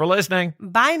 Thanks for listening.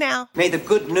 Bye now. May the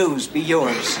good news be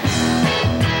yours.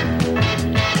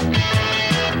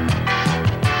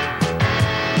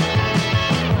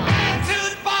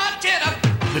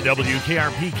 The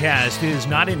WKRP Cast is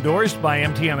not endorsed by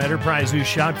MTM Enterprises,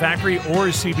 Shout Factory,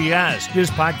 or CBS. This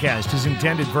podcast is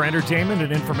intended for entertainment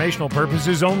and informational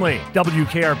purposes only.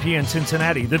 WKRP in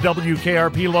Cincinnati, the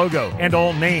WKRP logo, and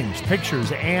all names,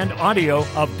 pictures, and audio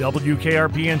of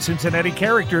WKRP in Cincinnati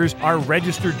characters are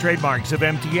registered trademarks of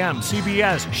MTM,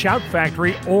 CBS, Shout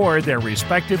Factory, or their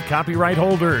respective copyright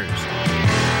holders.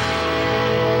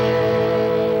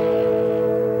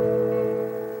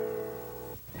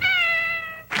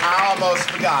 I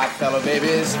almost forgot, fellow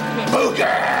babies. Booger!